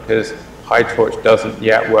development because PyTorch doesn't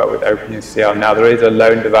yet work with OpenCL. Now, there is a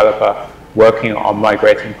lone developer working on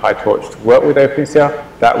migrating PyTorch to work with OpenCL.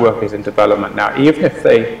 That work is in development now. Even if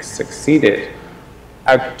they succeeded,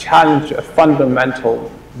 a challenge, a fundamental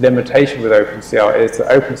limitation with OpenCL is that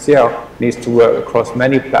OpenCL needs to work across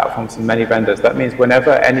many platforms and many vendors. That means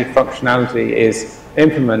whenever any functionality is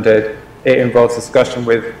implemented, it involves discussion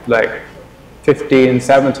with like 15,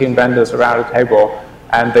 17 vendors around a table,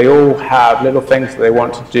 and they all have little things that they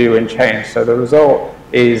want to do and change. So the result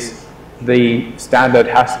is the standard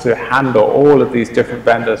has to handle all of these different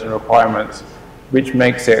vendors and requirements, which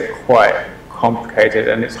makes it quite complicated,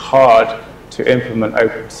 and it's hard to implement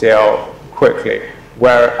OpenCL quickly.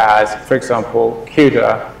 Whereas, for example,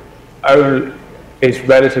 CUDA is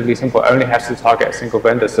relatively simple, only has to target a single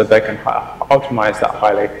vendor, so they can optimize that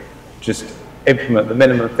highly, just implement the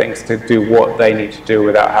minimum things to do what they need to do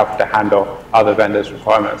without having to handle other vendors'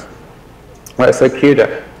 requirements. Right, so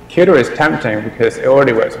CUDA is tempting because it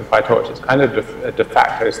already works with PyTorch. It's kind of a de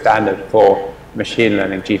facto standard for machine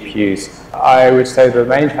learning GPUs. I would say the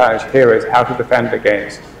main challenge here is how to defend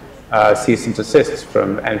against cease and desists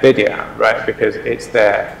from NVIDIA, right? Because it's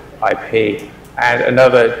their IP. And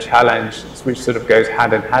another challenge, which sort of goes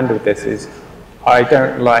hand in hand with this, is I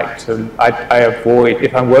don't like to, I avoid,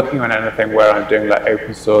 if I'm working on anything where I'm doing like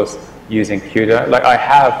open source using CUDA, like I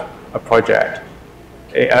have a project,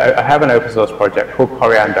 I have an open source project called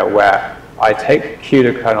Coriander where I take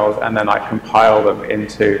CUDA kernels and then I compile them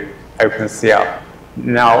into OpenCL.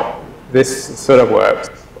 Now, this sort of works.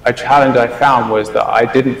 A challenge I found was that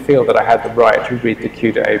I didn't feel that I had the right to read the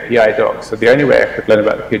CUDA API docs. So the only way I could learn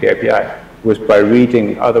about the CUDA API was by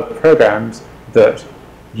reading other programs that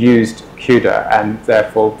used CUDA, and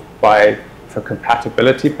therefore for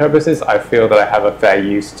compatibility purposes, I feel that I have a fair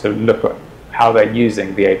use to look at how they're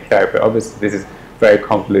using the API, but obviously this is very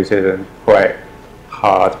convoluted and quite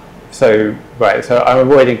hard. So, right, so I'm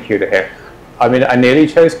avoiding CUDA here. I mean, I nearly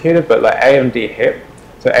chose CUDA, but like AMD HIP.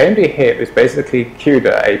 So AMD HIP is basically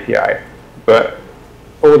CUDA API, but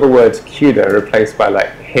all the words CUDA are replaced by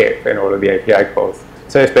like HIP in all of the API calls.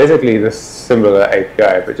 So it's basically the similar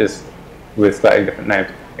API, but just with slightly different names.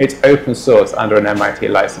 It's open source under an MIT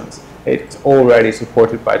license. It's already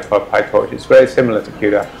supported by PyTorch. It's very similar to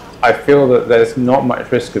CUDA. I feel that there's not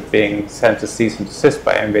much risk of being sent to cease and desist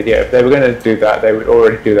by NVIDIA. If they were going to do that, they would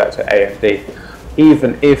already do that to AMD.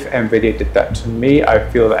 Even if NVIDIA did that to me, I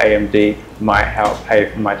feel that AMD might help pay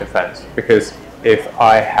for my defense. Because if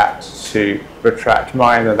I had to retract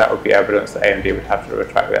mine, then that would be evidence that AMD would have to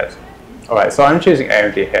retract theirs. All right, so I'm choosing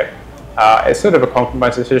AMD HIP. It's sort of a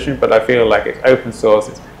compromise decision, but I feel like it's open source.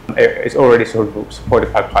 It's already sort of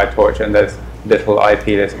supported by PyTorch, and there's little IP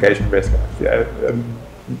litigation risk.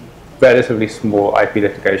 Relatively small IP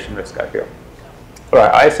litigation risk, I feel. All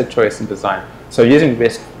right, ISA choice and design. So using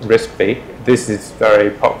RISC-V, this is very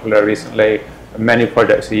popular recently. Many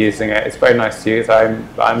projects are using it. It's very nice to use.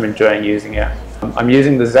 I'm enjoying using it. I'm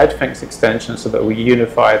using the ZFINX extension so that we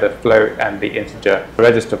unify the float and the integer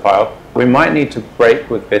register file. We might need to break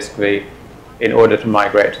with RISC-V in order to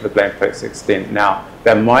migrate to the BlameFloat 16. Now,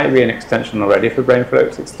 there might be an extension already for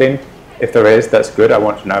BlameFloat 16. If there is, that's good. I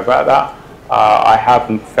want to know about that. I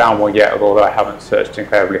haven't found one yet, although I haven't searched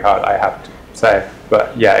incredibly hard, I have to say.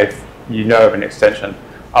 But yeah, if you know of an extension.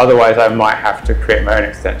 Otherwise, I might have to create my own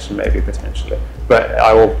extension, maybe, potentially. But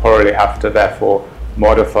I will probably have to, therefore,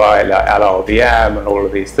 modify like LLVM and all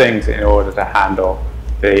of these things in order to handle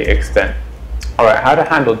the extent. All right, how to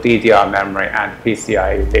handle DDR memory and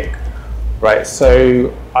PCIe link. Right,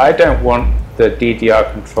 so I don't want the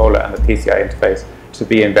DDR controller and the PCI interface to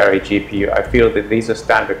be in very GPU. I feel that these are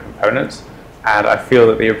standard components, and I feel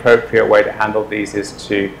that the appropriate way to handle these is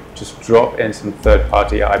to just drop in some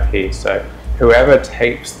third-party IP. So whoever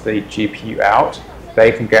takes the GPU out,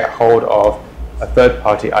 they can get hold of a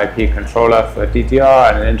third-party IP controller for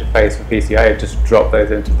DDR and an interface for PCI, and just drop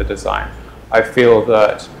those into the design. I feel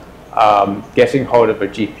that getting hold of a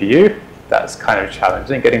GPU, that's kind of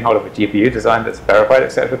challenging. Getting hold of a GPU design that's verified,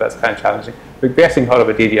 etc., that's kind of challenging. But getting hold of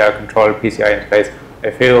a DDR controller, PCI interface,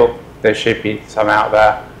 I feel there should be some out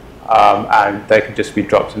there, and they can just be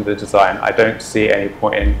dropped into the design. I don't see any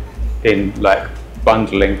point in like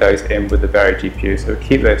bundling those in with the very GPU, so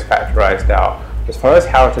keep those factorized out. As far as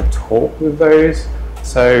how to talk with those,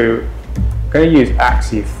 so I'm going to use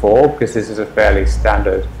AXI 4 because this is a fairly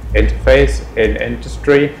standard interface in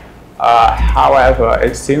industry. However,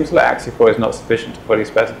 it seems like AXI 4 is not sufficient to fully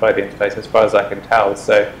specify the interface as far as I can tell,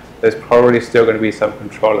 so there's probably still going to be some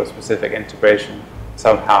controller-specific integration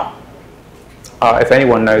somehow. If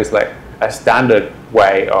anyone knows like a standard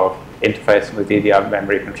way of interfacing with DDR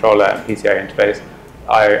memory controller and PCI interface,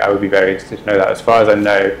 I would be very interested to know that. As far as I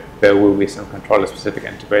know, there will be some controller-specific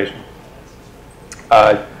integration.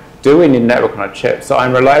 Do we need network on a chip? So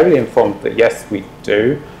I'm reliably informed that yes, we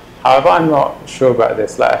do. However, I'm not sure about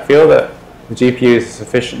this. Like, I feel that the GPU is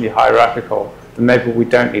sufficiently hierarchical that maybe we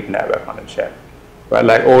don't need a network on a chip. But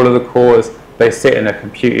like all of the cores, they sit in a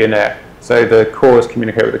compute unit. So the cores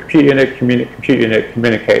communicate with the compute unit. Compute unit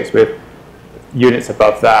communicates with units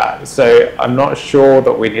above that. So I'm not sure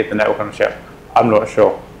that we need the network on a chip. I'm not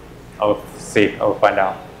sure. I'll see. I'll find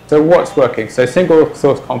out. So what's working? So single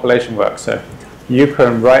source compilation works. So you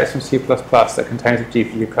can write some C++ that contains a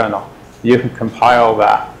GPU kernel. You can compile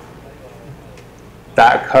that.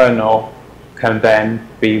 That kernel can then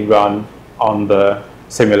be run on the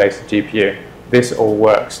simulated GPU. This all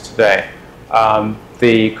works today.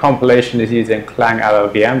 The compilation is using Clang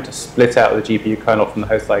LLVM to split out the GPU kernel from the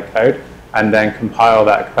host side code and then compile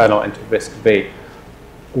that kernel into RISC-V.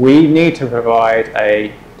 We need to provide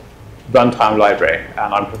a runtime library,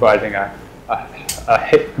 and I'm providing a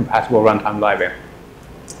HIP-compatible runtime library.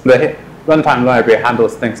 The HIP runtime library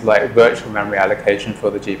handles things like virtual memory allocation for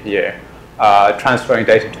the GPU, transferring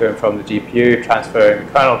data to and from the GPU, transferring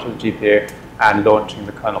the kernel to the GPU, and launching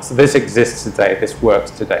the kernel. So this exists today, this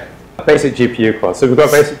works today. Basic GPU core. So we've got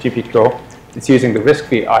basic GPU core. It's using the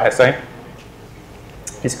RISC-V ISA.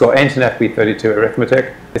 It's got NFV32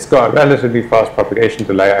 arithmetic. It's got a relatively fast propagation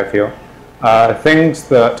delay, I feel. Things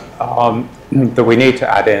that that we need to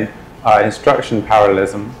add in instruction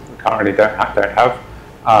parallelism. We currently don't have.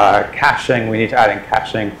 Caching, we need to add in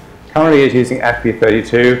caching. Currently it's using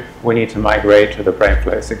FV32. We need to migrate to the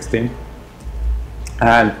BrainFlow 16.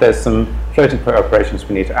 And there's some floating point operations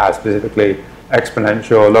we need to add, specifically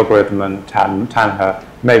exponential, logarithm, and tanh,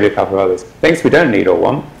 maybe a couple of others. Things we don't need or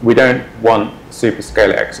want. We don't want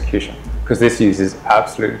superscalar execution because this uses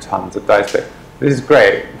absolutely tons of dice bit. This is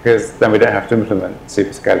great because then we don't have to implement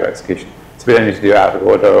superscalar execution. So we don't need to do out of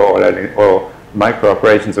order or micro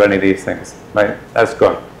operations or any of these things. Right? That's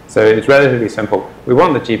gone. So it's relatively simple. We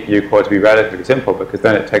want the GPU core to be relatively simple because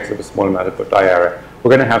then it takes up a small amount of die area. We're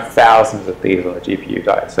going to have thousands of these on the GPU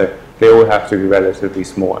die, so they all have to be relatively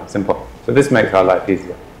small and simple. So this makes our life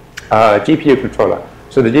easier. GPU controller.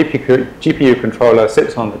 So the GPU controller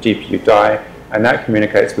sits on the GPU die, and that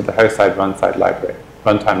communicates with the host side runtime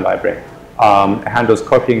library. It handles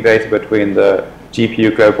copying data between the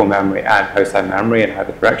GPU global memory and host side memory in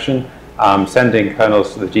either direction, sending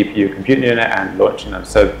kernels to the GPU compute unit and launching them.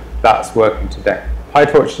 So that's working today.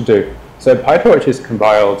 PyTorch to do. So PyTorch is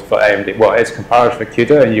compiled for AMD. Well, it's compiled for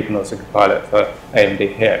CUDA, and you can also compile it for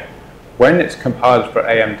AMD HIP. When it's compiled for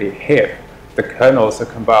AMD HIP, the kernels are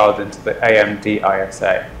compiled into the AMD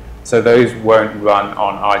ISA. So those won't run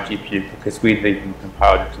on our GPU because we leave them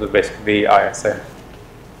compiled into the RISC-V ISA.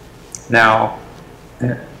 Now,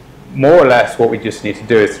 more or less what we just need to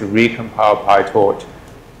do is to recompile PyTorch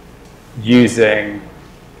using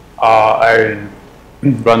our own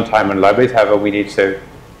runtime and libraries. However, we need to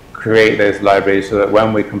create those libraries so that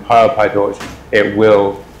when we compile PyTorch, it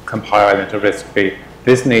will compile into RISC-V.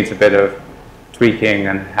 This needs a bit of tweaking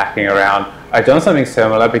and hacking around. I've done something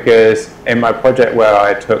similar because in my project where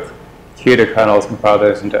I took CUDA kernels, compile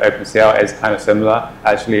those into OpenCL is kind of similar,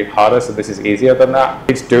 actually harder, so this is easier than that.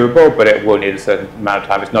 It's doable, but it will need a certain amount of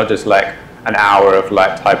time. It's not just like an hour of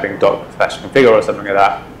like typing doc/configure or something like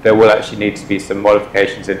that. There will actually need to be some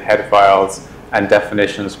modifications in header files and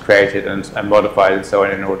definitions created and modified and so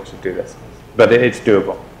on in order to do this. But it's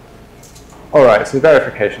doable. All right, so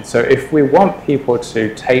verification. So if we want people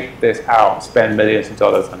to take this out, spend millions of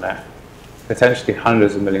dollars on it, potentially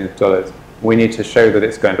hundreds of millions of dollars, we need to show that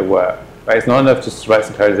it's going to work. Right? It's not enough just to write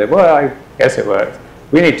some code and say, well, I guess it works.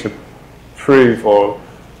 We need to prove or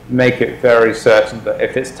make it very certain that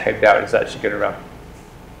if it's taped out, it's actually going to run.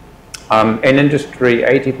 In industry,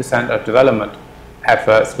 80% of development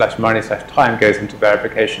effort / money / time goes into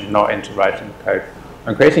verification, not into writing the code.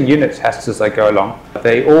 I'm creating unit tests as I go along.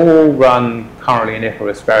 They all run currently in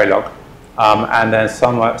Icarus Verilog, and then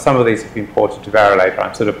some of these have been ported to VeriLater.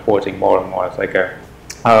 I'm sort of porting more and more as I go.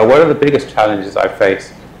 One of the biggest challenges I've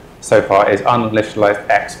faced so far is uninitialized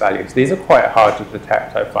X values. These are quite hard to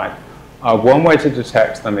detect, I find. One way to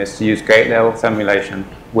detect them is to use gate level simulation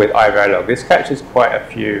with iVerilog. This catches quite a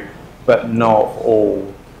few, but not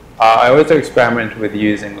all. I also experimented with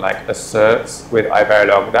using like asserts with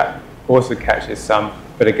iVerilog. That also catches some,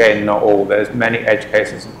 but again, not all. There's many edge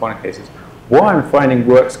cases and corner cases. What I'm finding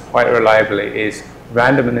works quite reliably is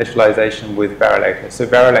random initialization with VeriLater. So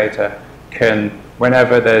VeriLater can,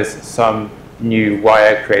 whenever there's some new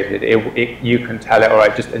wire created, you can tell it, all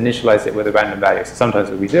right, just initialize it with a random value. So sometimes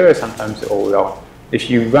it'll be 0, sometimes it will be. If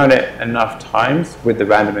you run it enough times with the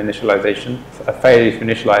random initialization, a failure to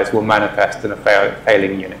initialize will manifest in a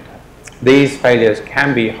failing unit. These failures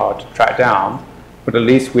can be hard to track down, but at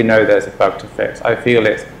least we know there's a bug to fix. I feel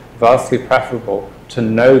it's vastly preferable to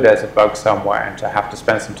know there's a bug somewhere and to have to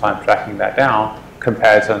spend some time tracking that down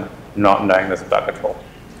compared to not knowing there's a bug at all.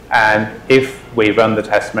 And if we run the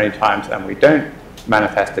test many times and we don't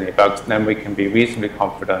manifest any bugs, then we can be reasonably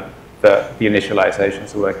confident that the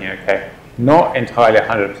initializations are working okay. Not entirely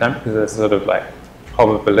 100% because there's a sort of like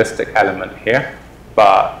probabilistic element here,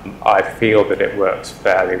 but I feel that it works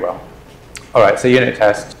fairly well. All right, so unit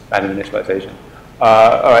test and initialization.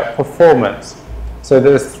 All right, performance. So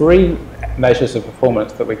there's 3 measures of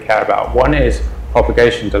performance that we care about. One is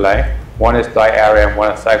propagation delay, one is die area, and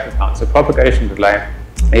one is cycle count. So propagation delay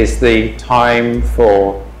is the time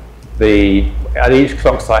for at each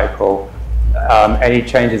clock cycle, any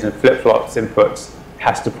changes in flip-flops inputs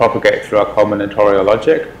has to propagate through our combinatorial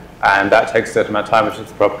logic, and that takes a certain amount of time, which is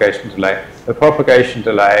the propagation delay. The propagation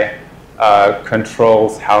delay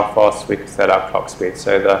controls how fast we can set our clock speed.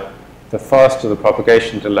 So the faster the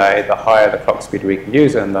propagation delay, the higher the clock speed we can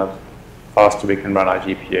use, and the faster we can run our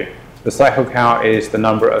GPU. The cycle count is the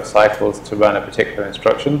number of cycles to run a particular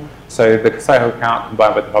instruction. So the cycle count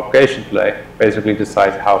combined with the propagation delay basically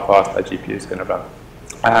decides how fast our GPU is going to run.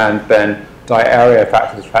 And then die area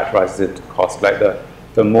factorizes into cost. Like the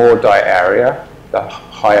more die area, the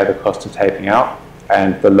higher the cost of taping out,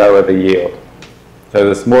 and the lower the yield. So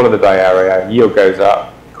the smaller the die area, yield goes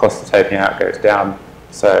up, cost of taping out goes down,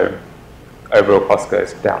 so overall cost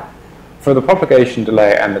goes down. For the propagation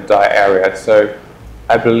delay and the die area, so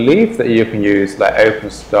I believe that you can use like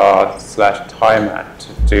OpenStar/timer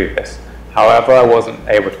to do this. However, I wasn't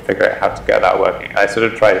able to figure out how to get that working. I sort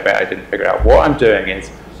of tried a bit, I didn't figure it out. What I'm doing is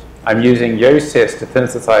I'm using YoSys to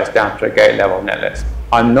synthesize down to a gate level netlist.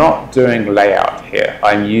 I'm not doing layout here.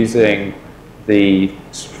 I'm using the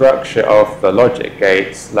structure of the logic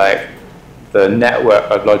gates, like the network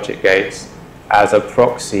of logic gates, as a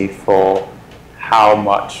proxy for how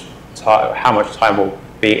much time will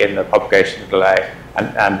be in the propagation delay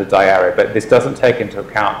and the die area. But this doesn't take into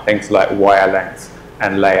account things like wire lengths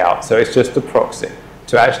and layout. So it's just a proxy.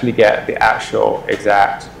 To actually get the actual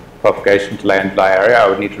exact propagation delay and die area, I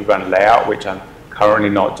would need to run layout, which I'm currently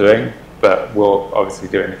not doing, but will obviously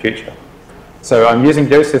do in the future. So I'm using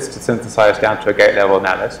YoSys to synthesize down to a gate level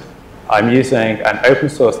analyst. I'm using an open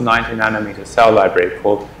source 90 nanometer cell library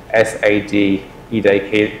called SAD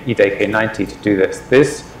EDK90 to do this.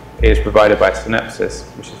 This is provided by Synopsys,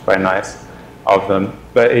 which is very nice of them.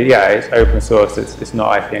 But yeah, it's open source, it's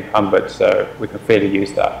not IP encumbered, so we can freely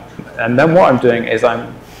use that. And then what I'm doing is I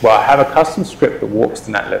have a custom script that walks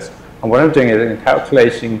the netlist. And what I'm doing is I'm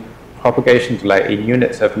calculating propagation delay in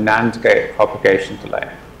units of NAND gate propagation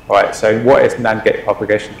delay. All right, so what is NAND gate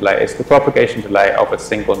propagation delay? It's the propagation delay of a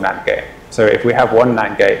single NAND gate. So if we have one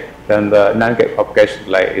NAND gate, then the NAND gate propagation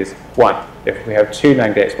delay is 1. If we have 2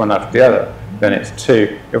 NAND gates, one after the other, then it's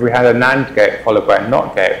 2. If we had a NAND gate followed by a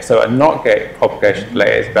NOT gate, so a NOT gate propagation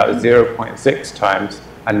delay is about 0.6 times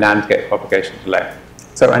a NAND gate propagation delay.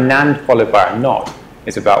 So a NAND followed by a NOT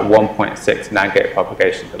is about 1.6 NAND gate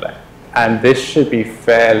propagation delay. And this should be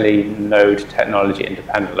fairly node technology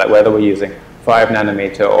independent, like whether we're using 5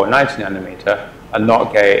 nanometer or 90 nanometer, a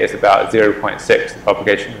NOT gate is about 0.6 the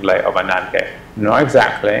propagation delay of a NAND gate. Not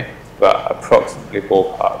exactly, but approximately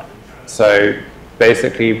ballpark. So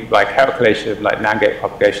basically, like calculation of like NAND gate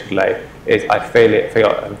propagation delay is, I feel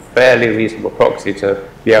a fairly reasonable proxy to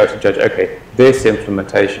be able to judge, okay, this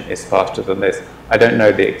implementation is faster than this. I don't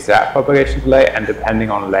know the exact propagation delay, and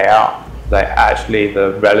depending on layout, like actually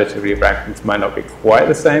the relative rankings might not be quite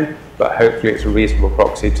the same, but hopefully it's a reasonable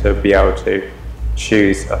proxy to be able to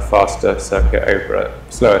choose a faster circuit over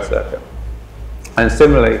a slower circuit. And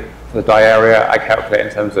similarly, for the die area, I calculate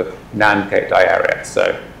in terms of NAND gate die area. So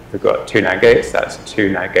if we've got 2 NAND gates, that's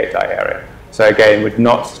 2 NAND gate die area. So again, we're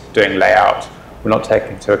not doing layout, we're not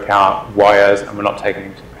taking into account wires, and we're not taking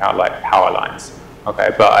into account like power lines. Okay,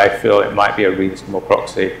 but I feel it might be a reasonable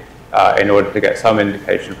proxy in order to get some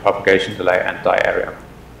indication of propagation delay and die area.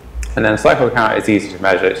 And then cycle count is easy to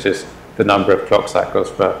measure, it's just the number of clock cycles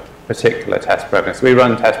for particular test programs. So we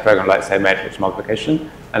run test program like say matrix multiplication,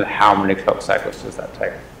 and how many clock cycles does that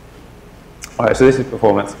take? All right, so this is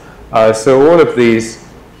performance. So all of these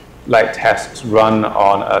like tests run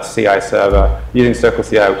on a CI server using Circle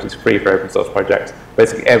CI, which is free for open source projects.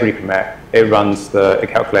 Basically every commit, it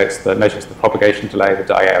calculates measures the propagation delay, the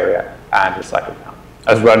die area, and the cycle count,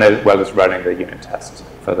 as well as running the unit tests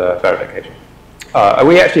for the verification.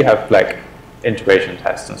 We actually have like integration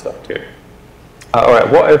tests and stuff too. All right,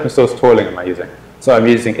 what open source tooling am I using? So I'm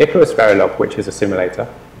using Icarus Verilog, which is a simulator,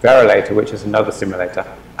 Verilator, which is another simulator,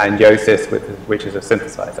 and Yosis, which is a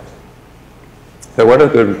synthesizer. So what are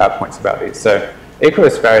the good and bad points about these? So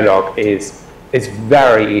Icarus Verilog is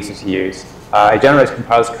very easy to use. It generates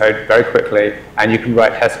compiles code very quickly, and you can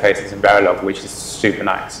write test cases in Verilog, which is super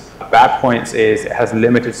nice. Bad points is it has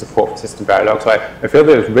limited support for system Verilog. So I feel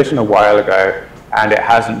that it was written a while ago, and it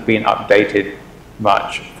hasn't been updated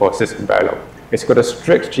much for system Verilog. It's got a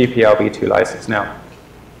strict GPL-v2 license. Now,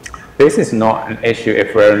 this is not an issue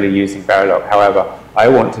if we're only using Verilog. However, I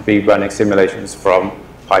want to be running simulations from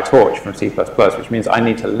PyTorch, from C++, which means I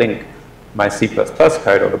need to link my C++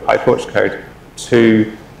 code or the PyTorch code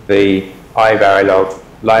to the iVerilog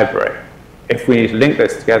library. If we need to link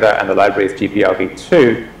those together and the library is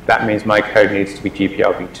GPL-v2, that means my code needs to be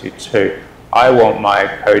GPL-v2 too. I want my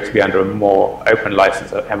code to be under a more open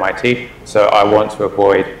license at MIT, so I want to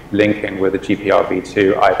avoid linking with the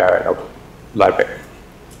GPL-v2 iVerilog library.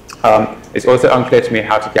 It's also unclear to me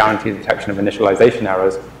how to guarantee detection of initialization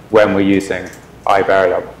errors when we're using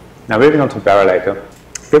iVerilog. Now moving on to Verilator.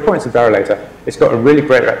 Good points of Verilator, it's got a really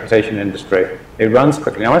great reputation in the industry. It runs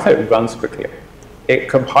quickly. Now when I say it runs quickly, it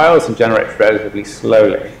compiles and generates relatively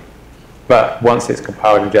slowly, but once it's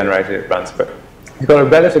compiled and generated, it runs quickly. It's got a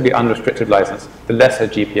relatively unrestricted license, the lesser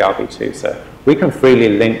GPL-v2, so we can freely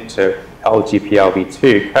link to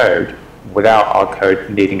LGPL-v2 code without our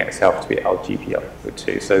code needing itself to be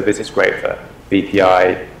LGPL-v2. So this is great for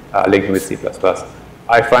VPI, linking with C++.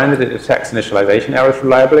 I find that it detects initialization errors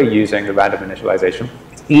reliably using the random initialization.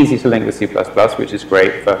 It's easy to link with C++, which is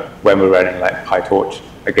great for when we're running like PyTorch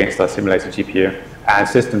against our simulated GPU, and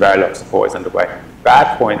system Verilog support is underway.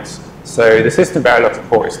 Bad points, so the system Verilog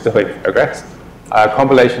support is still in progress.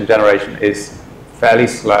 Compilation generation is fairly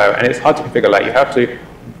slow, and it's hard to configure. Like you have to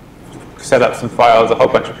set up some files, a whole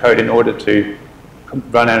bunch of code in order to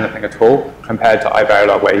run anything at all, compared to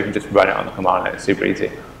iVerilog, where you can just run it on the command line. It's super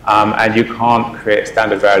easy. And you can't create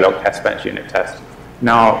standard Verilog test bench unit test.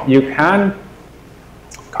 Now, you can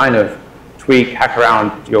kind of hack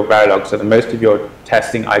around your Verilog so that most of your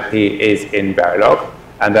testing IP is in Verilog,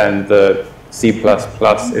 and then the C++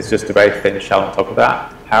 is just a very thin shell on top of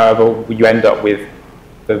that. However, you end up with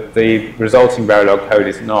the resulting Verilog code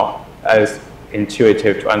is not as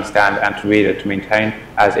intuitive to understand and to read and to maintain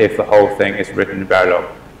as if the whole thing is written in Verilog.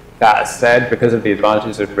 That said, because of the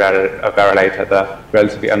advantages of Verilator, the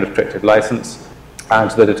relatively unrestricted license, and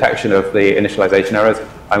the detection of the initialization errors,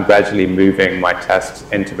 I'm gradually moving my tests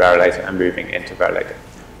into Verilator and moving into Verilator.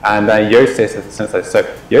 And Yosis is the synthesizer. So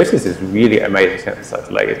Yosis is really amazing synthesizer.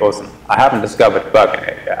 Like, it's awesome. I haven't discovered a bug in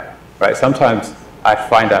it yet. Right? Sometimes I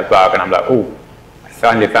find a bug and I'm like, oh, I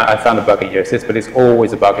found a bug in Yosis, but it's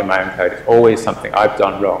always a bug in my own code. It's always something I've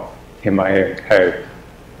done wrong in my own code.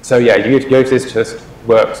 So yeah, Yosis just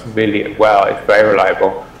works really well. It's very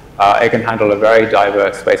reliable. It can handle a very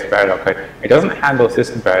diverse space of Verilog code. It doesn't handle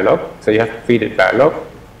system Verilog, so you have to feed it Verilog.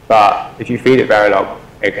 But if you feed it Verilog,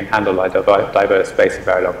 it can handle a diverse space of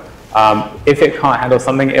Verilog. If it can't handle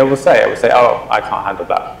something, it will say, oh, I can't handle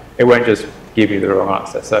that. It won't just give you the wrong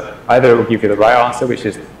answer. So either it will give you the right answer, which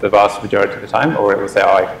is the vast majority of the time, or it will say,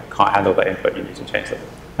 oh, I can't handle that input, you need to change that.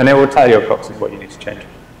 And it will tell you approximately what you need to change.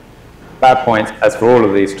 Bad points, as for all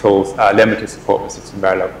of these tools, limited support for system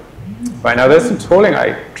Verilog. Right, now there's some tooling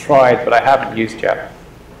I tried but I haven't used yet.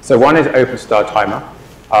 So one is OpenStar Timer,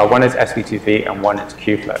 one is SV2V, and one is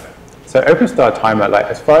QFlow. So OpenStar Timer, like,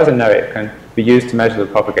 as far as I know, it can be used to measure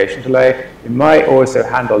the propagation delay. It might also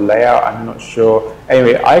handle layout, I'm not sure.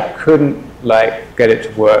 Anyway, I couldn't like get it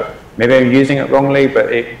to work. Maybe I'm using it wrongly,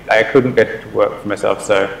 but I couldn't get it to work for myself.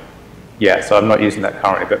 So yeah, so I'm not using that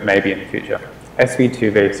currently, but maybe in the future.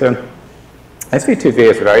 SV2V. So SV2V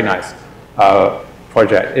is a very nice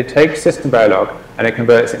project. It takes system Verilog and it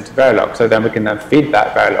converts it into Verilog. So then we can then feed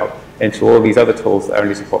that Verilog into all these other tools that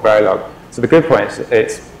only support Verilog. So the good point is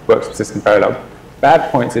it works with system Verilog.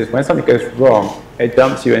 Bad points is when something goes wrong, it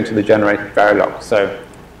dumps you into the generated Verilog. So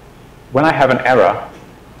when I have an error,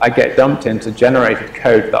 I get dumped into generated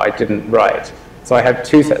code that I didn't write. So I have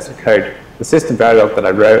two sets of code. The system Verilog that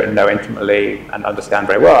I wrote and know intimately and understand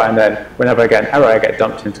very well, and then whenever I get an error, I get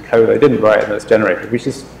dumped into code I didn't write and that's generated, which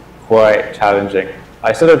is quite challenging.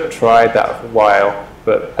 I sort of tried that for a while,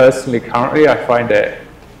 but personally, currently, I find it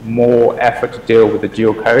more effort to deal with the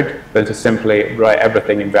dual code than to simply write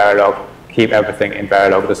everything in Verilog, keep everything in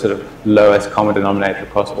Verilog, the sort of lowest common denominator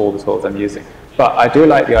across all the tools I'm using. But I do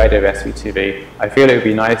like the idea of SV2V. I feel it would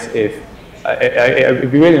be nice if, it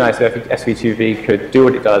would be really nice if SV2V could do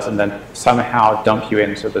what it does and then somehow dump you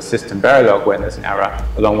into the system Verilog when there's an error,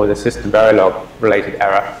 along with a system Verilog related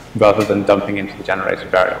error, rather than dumping into the generated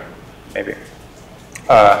Verilog, maybe.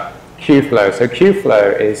 QFlow. So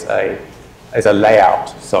QFlow is a layout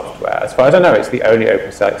software. As far as I know, it's the only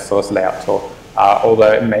open source layout tool,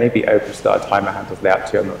 although it may be OpenStar Timer handles layout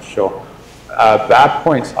too, I'm not sure. Bad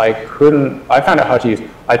points, I found it hard to use.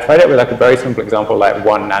 I tried it with like a very simple example, like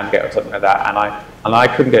 1 NAND gate or something like that, and I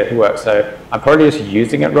couldn't get it to work. So I'm probably just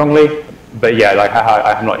using it wrongly, but yeah, like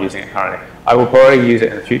I'm not using it currently. I will probably use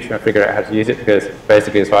it in the future and figure out how to use it, because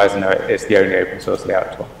basically, as far as I know, it's the only open source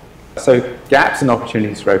layout tool. So gaps and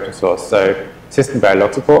opportunities for open source. So system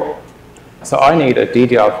Verilog support. So I need a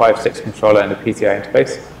DDR5-6 controller and a PCI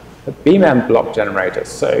interface. A BMM block generator.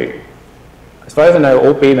 So as far as I know,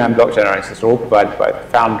 all BMM block generators are all provided by the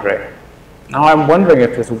Foundry. Now I'm wondering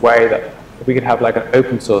if there's a way that we could have like an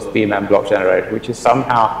open source BMM block generator, which is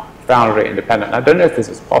somehow Foundry independent. I don't know if this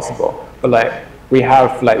is possible, but like we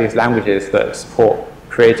have like these languages that support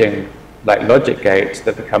creating like logic gates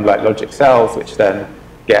that become like logic cells, which then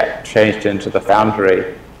get changed into the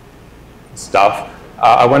Foundry stuff.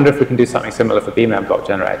 I wonder if we can do something similar for BMM block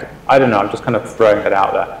generator. I don't know, I'm just kind of throwing that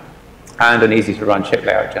out there. And an easy to run chip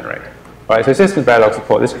layout generator. Right, so system Verilog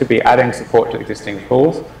support, this could be adding support to existing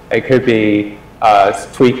tools. It could be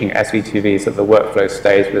tweaking SV2V so that the workflow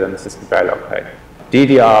stays within the system Verilog code.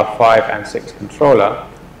 DDR5 and 6 controller.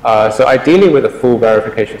 So ideally with a full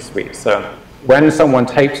verification suite. So when someone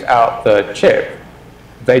takes out the chip,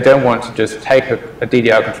 they don't want to just take a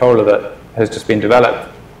DDR controller that has just been developed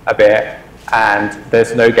a bit and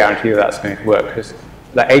there's no guarantee that that's going to work, because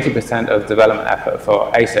like 80% of development effort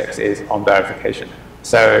for ASICs is on verification.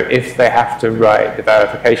 So if they have to write the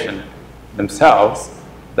verification themselves,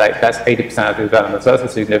 like that's 80% of the development. So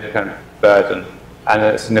that's a significant burden and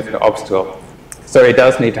a significant obstacle. So it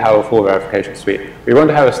does need to have a full verification suite. We want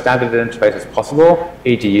to have as standard interface as possible,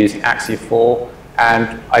 e.g. using Axie4,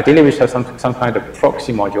 and ideally we should have some kind of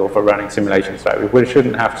proxy module for running simulations. Right? We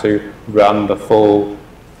shouldn't have to run the full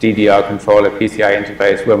DDR controller PCI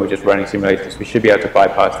interface when we're just running simulations. We should be able to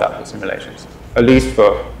bypass that for simulations, at least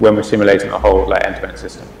for when we're simulating a whole like end-to-end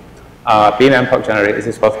system. BMM block generator, is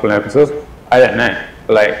this possible in open source? I don't know,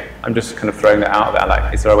 but like I'm just kind of throwing that out there.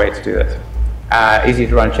 Like, is there a way to do this? Easy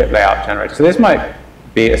to run chip layout generator. So this might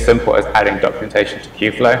be as simple as adding documentation to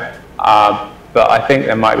QFlow, but I think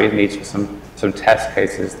there might be a need for some test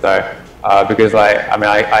cases though, because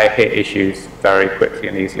I hit issues very quickly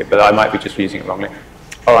and easily, but I might be just using it wrongly.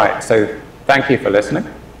 All right, so thank you for listening.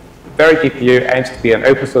 Very GPU aims to be an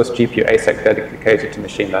open source GPU ASIC dedicated to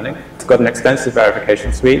machine learning. It's got an extensive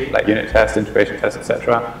verification suite, like unit tests, integration tests,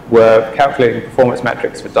 etc. We're calculating performance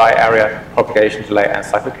metrics for die area, propagation delay, and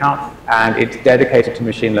cycle count, and it's dedicated to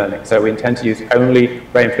machine learning. So we intend to use only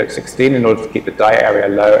RainFlip 16 in order to keep the die area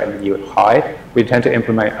low and the yield high. We intend to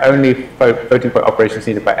implement only floating point operations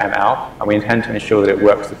needed by ML, and we intend to ensure that it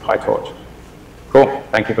works with PyTorch. Cool,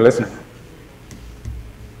 thank you for listening.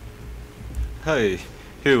 Hi,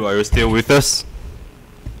 Hugh, are you still with us?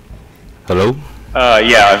 Hello?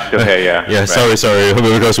 Yeah, I'm still here, yeah. Yeah, right. sorry,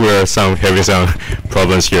 because we're having some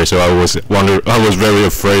problems here, so I was very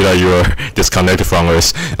afraid that you were disconnected from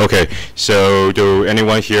us. Okay, so do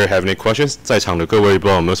anyone here have any questions? 在场的各位不知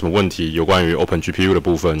道有没有什么问题有关于 OpenGPU 的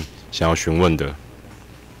部分想要询问的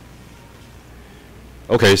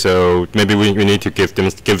Okay, so maybe we need to give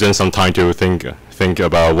them some time to think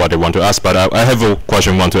about what they want to ask. But I have a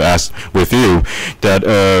question I want to ask with you that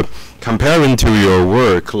comparing to your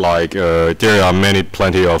work, like there are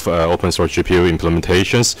plenty of open source GPU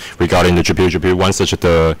implementations regarding the GPU. One such as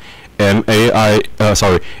the MIAOW,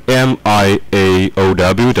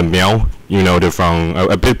 the Meow. You know, they're from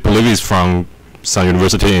I believe it's from some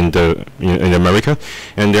university in America,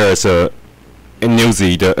 and there is a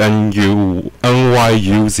NUZI, the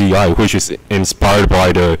NYUZI, which is inspired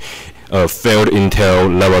by the failed Intel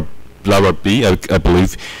Lava B, I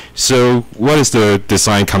believe. So, what is the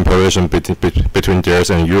design comparison between theirs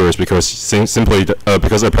and yours? Because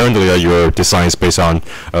because apparently your design is based on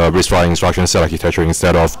RISC-V instruction set architecture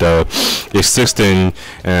instead of the existing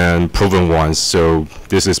and proven ones. So,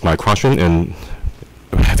 this is my question, and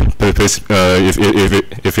please,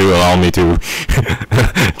 if you allow me to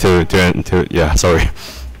yeah, sorry.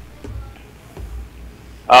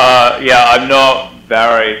 Yeah, I'm not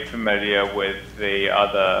very familiar with the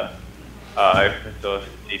other open source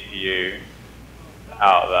GPU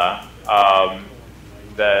out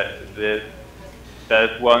there.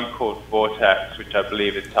 There's one called Vortex, which I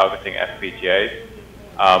believe is targeting FPGAs,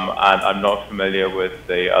 and I'm not familiar with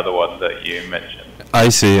the other one that you mentioned. I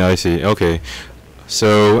see. Okay.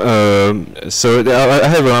 So, I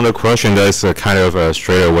have another question that's kind of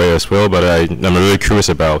straight away as well, but I'm really curious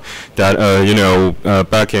about that. You know,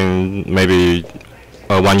 back in maybe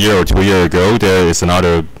 1 year or 2 years ago, there is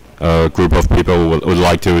another group of people who would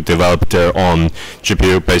like to develop their own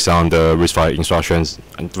GPU based on the RISC-V instructions,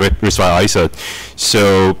 RISC-V ISA.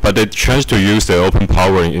 So, but they chose to use the open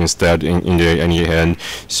power instead in the end.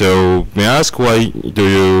 So, may I ask why do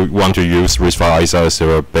you want to use RISC-V ISA as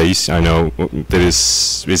your base? I know that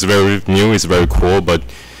it's very new, it's very cool, but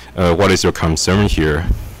what is your concern here?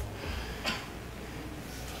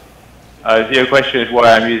 So your question is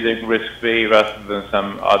why I'm using RISC-V rather than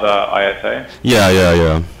some other ISA?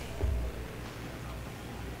 Yeah.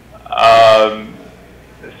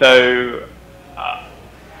 So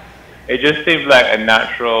it just seems like a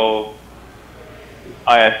natural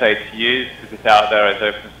ISA to use because it's out there, it's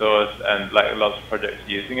open source, and like lots of projects are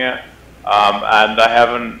using it. And I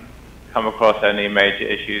haven't come across any major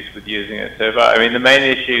issues with using it so far. I mean, the main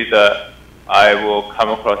issue that I will come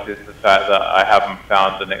across is the fact that I haven't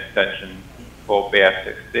found an extension for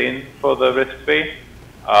BF16 for the RISC-V.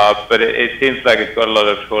 But it seems like it's got a lot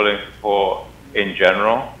of tooling support in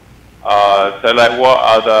general. So like what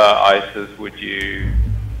other ISAs would you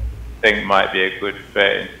think might be a good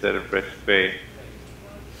fit instead of RISC-V?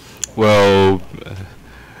 Well,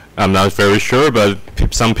 I'm not very sure, but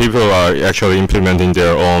some people are actually implementing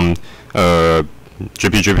their own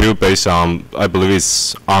GPU based on, I believe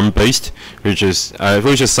it's ARM based, which is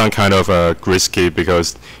some kind of risky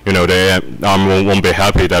because you know ARM won't be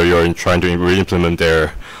happy that you're trying to re-implement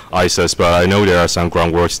their ISAs. But I know there are some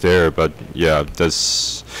groundworks there. But yeah,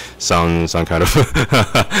 that's some kind of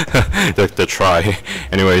the try.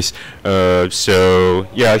 Anyways, so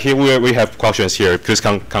yeah, here we have questions here. Please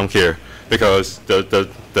come here because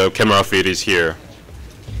the camera feed is here.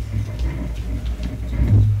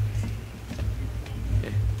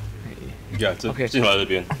 Yeah, okay. 进来这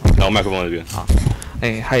边，然后麦克风这边。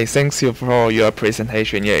Hi, thanks you for your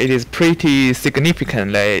presentation. Yeah, it is pretty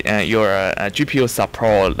significant that your GPU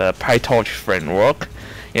support the PyTorch framework.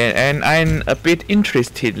 Yeah, and I'm a bit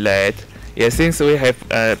interested that since we have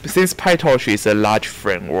since PyTorch is a large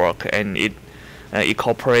framework and it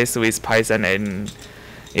cooperates with Python, and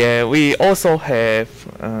we also have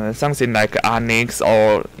something like Onyx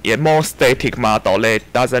or more static model that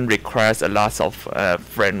doesn't require a lot of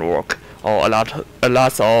framework or a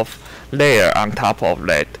lot of layer on top of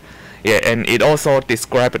that. Yeah, and it also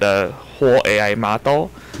describes the whole AI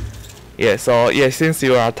model. Yeah, so since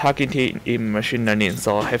you are targeting in machine learning,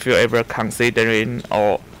 so have you ever considering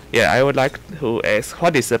or I would like to ask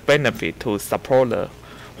what is the benefit to support the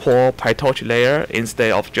whole PyTorch layer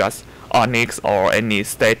instead of just Onyx or any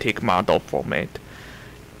static model format?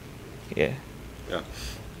 Yeah.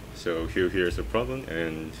 So here's the problem,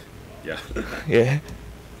 and yeah.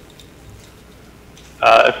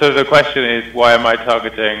 So the question is, why am I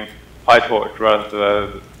targeting PyTorch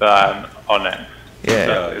rather than Onyx? Is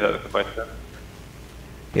that the question?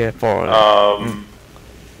 Yeah, for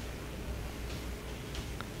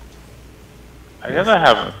I guess I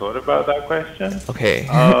haven't thought about that question. Okay.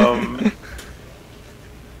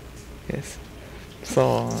 Yes.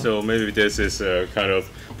 So maybe this is a kind of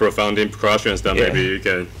profound questions that maybe you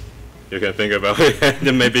can think about it and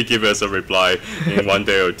then maybe give us a reply in 1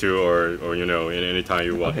 day or two, or in any time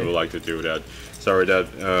you would like to do that. Sorry that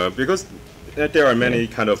because there are many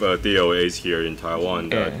kind of DOAs here in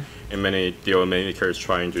Taiwan, and many DOA makers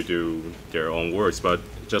trying to do their own works. But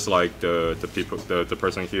just like the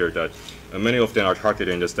person here, that many of them are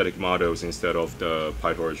targeting the static models instead of the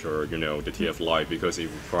PyTorch or the TF Lite because it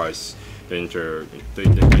requires the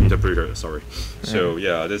interpreter. Sorry. So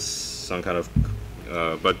yeah, this some kind of.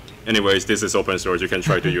 But anyways, this is open source. You can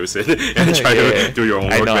try to use it and try to do your own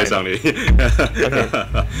work based on it.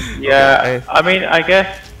 Yeah, I mean, I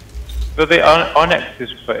guess, but the Onyx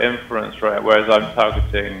is for inference, right? Whereas I'm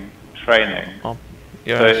targeting training. So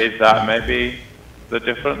is that maybe the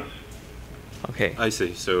difference? Okay. I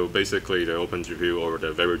see. So basically, the Open GPU or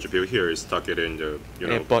the Vero GPU here is targeting the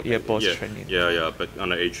both training. Yeah, but on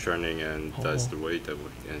the edge training, and that's the way that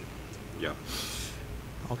yeah.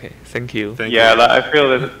 Okay, thank you. Yeah, like, I feel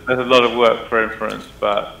there's a lot of work for inference,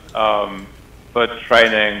 but for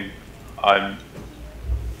training, I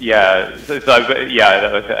think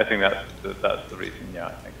that's the reason. Yeah,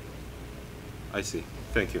 I think. I see.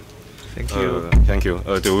 Thank you. Thank you. Thank you.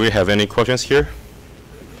 Do we have any questions here?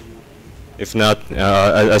 If not,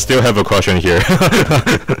 I still have a question here.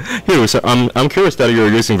 Here, so I'm curious that you're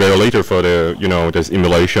using VLSI for the this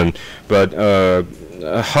emulation, but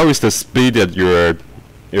how is the speed that you're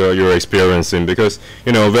experiencing? Because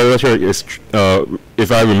VLSI is,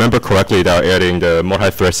 if I remember correctly, they're adding the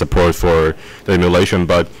multi-thread support for the emulation,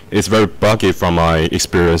 but it's very buggy from my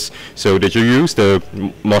experience. So did you use the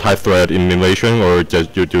multi-thread emulation, or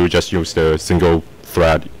did you just use the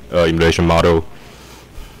single-thread emulation model?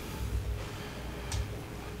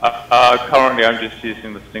 Currently, I'm just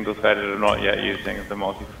using the single-threaded. I'm not yet using the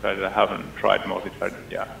multi-threaded. I haven't tried multi-threaded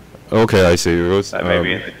yet. Okay, I see.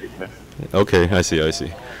 Maybe in the future. Okay, I see.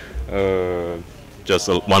 Just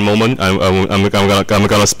one moment. I'm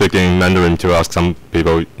gonna speak in Mandarin to ask some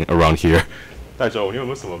people around here. 戴总，你有没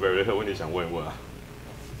有什么 VLSI 问题想问一问啊？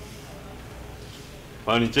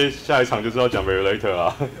反正你接下一场就是要讲 VLSI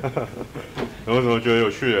啊。有没有什么觉得有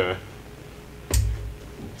趣的？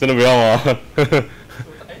真的不要吗？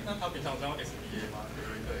那他平常是用 SVA 吗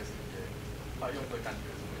 ？VLSI SVA， 他用的感觉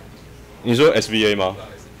怎么样？你说 SVA 吗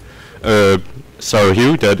？Sorry,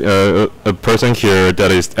 Hugh, that a person here that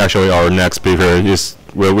is actually our next speaker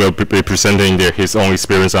will be presenting his own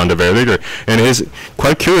experience on the VLSI, and he's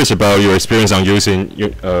quite curious about your experience on using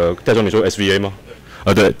戴总你说 SVA 吗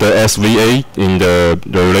？the SVA in the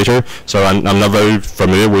VLSI. So I'm not very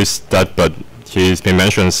familiar with that, but he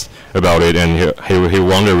mentions about it, and he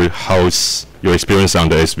wondered how's your experience on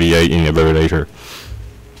the SVA in the VLSI.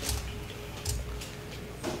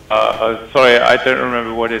 Sorry, I don't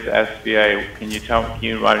remember what is SVA. Can you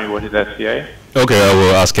remind me what is SVA? Okay, I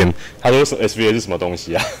will ask him. 他说 SVA 是什么东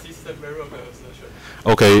西啊 ？System Verilog Assertion.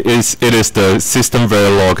 Okay, it is the System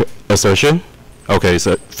Verilog Assertion. Okay,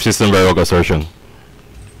 so System Verilog Assertion.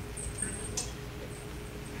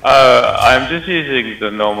 I'm just using the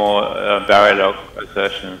normal Verilog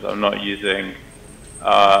assertions. I'm not using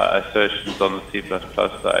assertions on the C++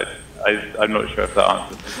 side. I'm not sure if that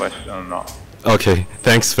answers the question or not. Okay,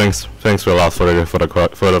 thanks a lot for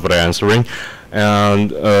the answering.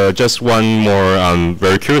 And just one more, I'm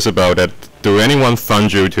very curious about that. Do anyone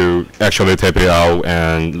fund you to actually tape it out?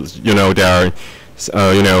 And there's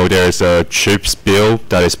a chips bill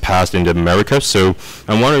that is passed in America. So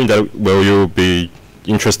I'm wondering that will you be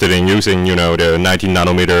interested in using the 19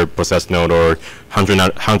 nanometer process node or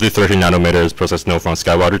 130 nanometers process node from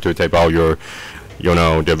SkyWater to tape out your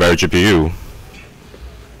the Vero GPU?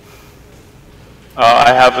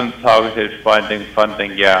 I haven't targeted finding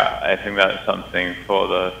funding yet. I think that's something for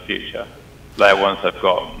the future. Like once I've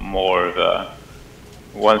got more of a,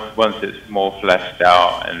 once it's more fleshed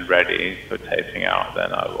out and ready for taping out,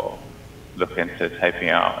 then I will look into taping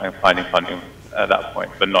out and finding funding at that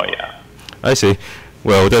point, but not yet. I see.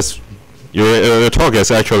 Well, your talk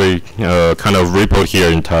is actually kind of repoed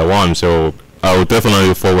here in Taiwan, so I will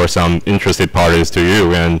definitely forward some interested parties to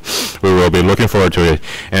you, and we will be looking forward to it.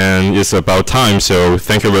 And it's about time, so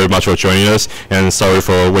thank you very much for joining us, and sorry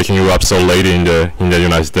for waking you up so late in the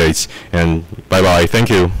United States. And bye bye.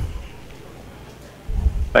 Thank you.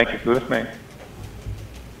 Thank you for listening.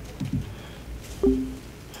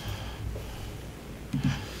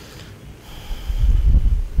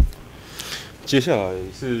 接下来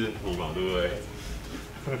是你嘛，对不对？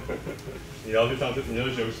你要去上厕，你要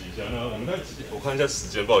去休息一下。那我们我看一下时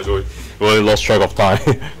间，不好意思，我 lost track of time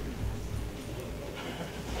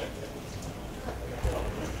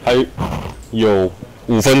还有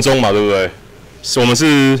5分钟嘛，对不对？我们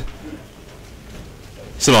是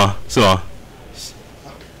吗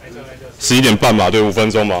？11点半嘛，对，5分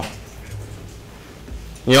钟嘛。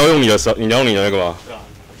你要用你的那个吗？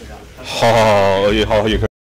好，也可以。